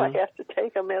 so I have to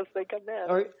take them as they come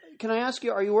in. Can I ask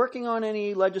you, are you working on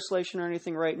any legislation or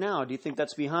anything right now? Do you think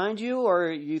that's behind you,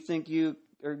 or you think you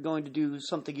are going to do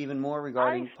something even more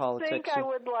regarding politics? I think I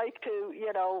would like to,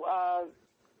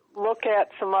 look at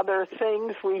some other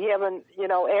things. We haven't,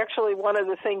 actually one of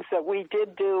the things that we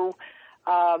did do,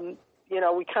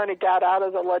 we kind of got out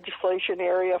of the legislation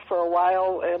area for a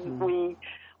while, and we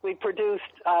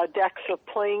produced decks of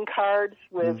playing cards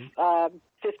with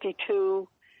 52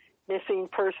 missing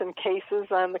person cases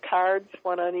on the cards,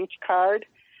 one on each card.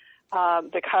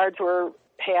 The cards were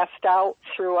passed out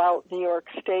throughout New York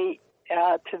State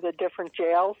to the different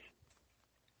jails.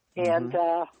 And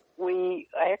I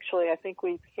think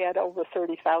we had over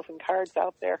 30,000 cards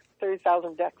out there,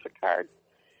 30,000 decks of cards.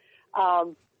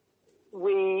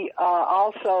 We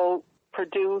also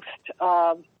produced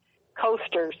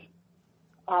coasters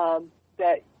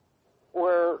that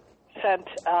were sent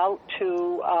out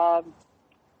to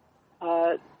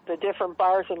the different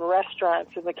bars and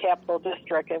restaurants in the Capital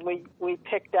District, and we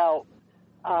picked out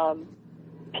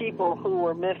people who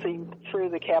were missing through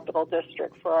the Capital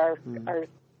District for our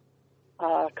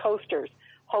coasters,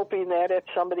 hoping that if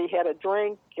somebody had a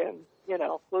drink and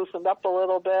loosened up a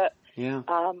little bit,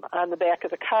 on the back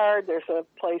of the card there's a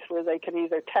place where they can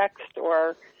either text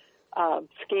or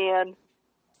scan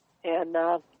and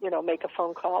make a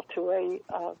phone call to a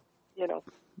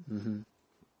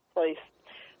place.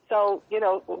 So,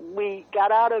 we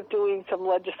got out of doing some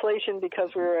legislation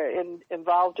because we were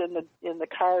involved in the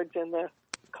cards and the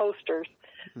coasters.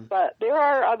 But there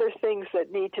are other things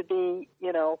that need to be,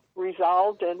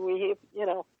 resolved, and we,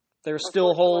 there's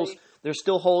still holes. There's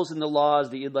still holes in the laws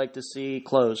that you'd like to see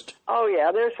closed. Oh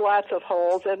yeah, there's lots of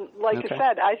holes, and like I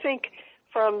said, I think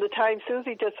from the time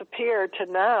Susie disappeared to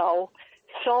now,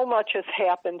 so much has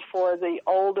happened for the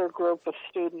older group of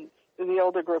students, the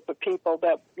older group of people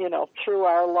that, through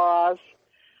our laws.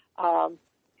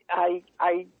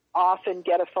 I often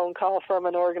get a phone call from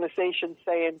an organization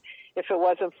saying, if it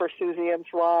wasn't for Susie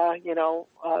M's law,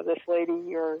 this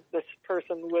lady or this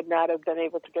person would not have been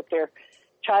able to get their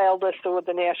child listed with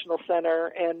the National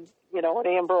Center, and, an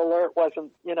Amber Alert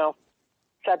wasn't,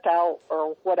 sent out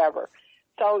or whatever.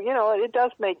 So, it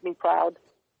does make me proud.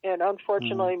 And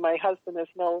unfortunately, my husband is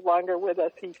no longer with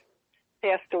us. He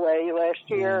passed away last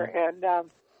year, and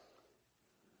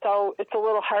so it's a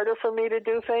little harder for me to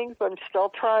do things, but I'm still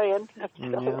trying. I'm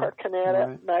still working at it,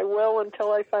 and I will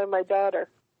until I find my daughter.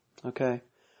 Okay.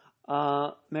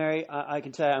 Mary, I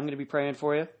can tell you, I'm going to be praying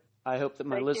for you. I hope that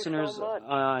my Thank listeners, you so much.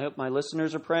 I hope my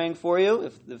listeners are praying for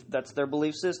you, if that's their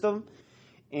belief system.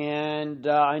 And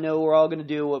I know we're all going to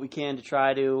do what we can to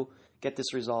try to get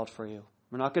this resolved for you.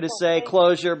 We're not going to say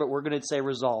closure, but we're going to say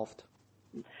resolved.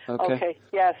 Okay.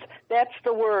 Yes, that's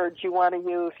the word you want to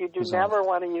use. You do Resolved. never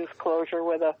want to use closure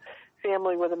with a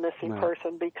family with a missing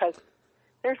person, because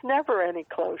there's never any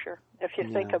closure if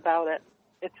you think about it.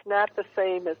 It's not the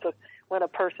same as when a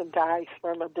person dies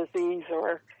from a disease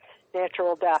or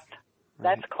natural death.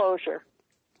 Right. That's closure.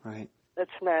 Right.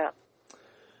 It's not.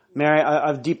 Mary,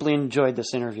 I've deeply enjoyed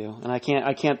this interview, and I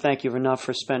can't thank you enough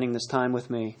for spending this time with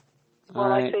me.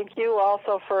 Well, I thank you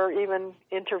also for even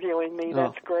interviewing me.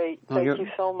 That's great. Thank you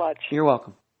so much. You're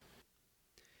welcome.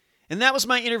 And that was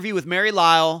my interview with Mary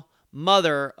Lyle,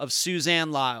 mother of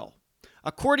Suzanne Lyle.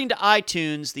 According to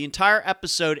iTunes, the entire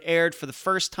episode aired for the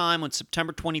first time on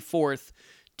September 24th,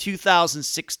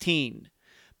 2016.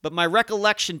 But my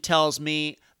recollection tells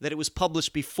me that it was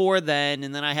published before then,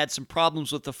 and then I had some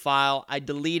problems with the file. I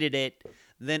deleted it,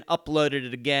 then uploaded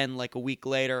it again like a week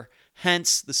later,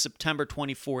 hence the September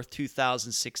 24th,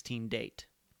 2016 date.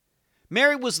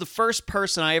 Mary was the first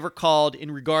person I ever called in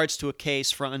regards to a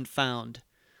case for Unfound.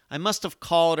 I must have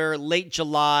called her late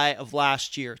July of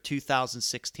last year,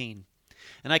 2016.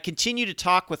 And I continue to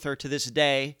talk with her to this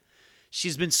day.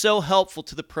 She's been so helpful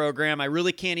to the program, I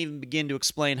really can't even begin to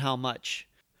explain how much.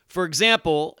 For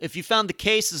example, if you found the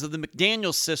cases of the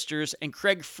McDaniel sisters and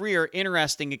Craig Freer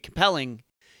interesting and compelling,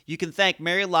 you can thank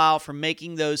Mary Lyle for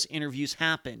making those interviews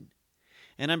happen.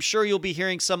 And I'm sure you'll be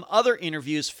hearing some other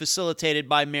interviews facilitated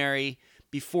by Mary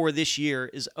before this year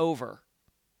is over.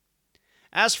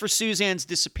 As for Suzanne's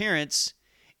disappearance,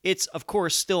 it's of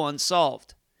course still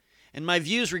unsolved. And my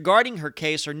views regarding her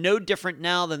case are no different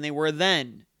now than they were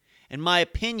then, and my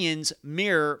opinions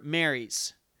mirror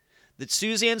Mary's. That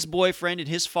Suzanne's boyfriend and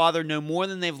his father know more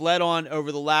than they've let on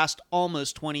over the last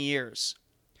almost 20 years.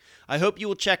 I hope you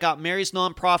will check out Mary's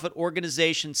nonprofit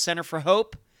organization, Center for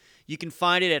Hope. You can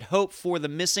find it at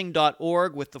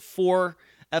hopeforthemissing.org with the 4,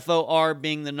 F-O-R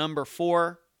being the number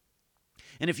 4.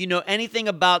 And if you know anything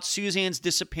about Suzanne's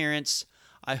disappearance,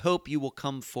 I hope you will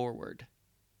come forward.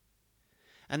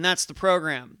 And that's the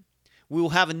program. We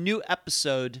will have a new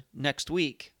episode next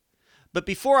week. But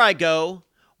before I go,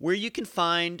 where you can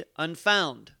find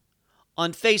Unfound.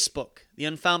 On Facebook, the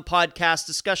Unfound Podcast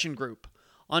discussion group.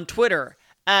 On Twitter,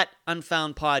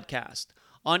 @Unfound Podcast.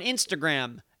 On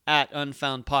Instagram,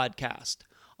 @Unfound Podcast.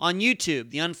 On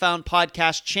YouTube, the Unfound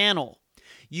Podcast channel.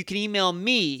 You can email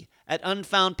me at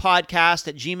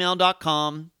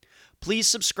unfoundpodcast@gmail.com. Please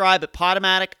subscribe at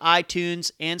Podomatic, iTunes,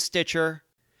 and Stitcher.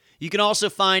 You can also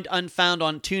find Unfound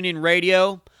on TuneIn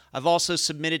Radio. I've also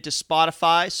submitted to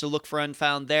Spotify, so look for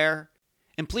Unfound there.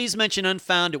 And please mention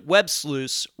Unfound at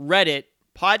WebSleuths, Reddit,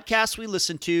 podcasts we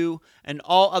listen to, and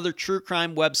all other true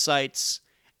crime websites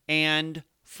and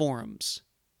forums.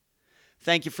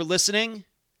 Thank you for listening.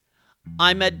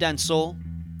 I'm Ed Dentzel,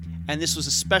 and this was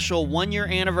a special 1-year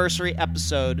anniversary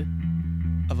episode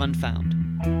of Unfound.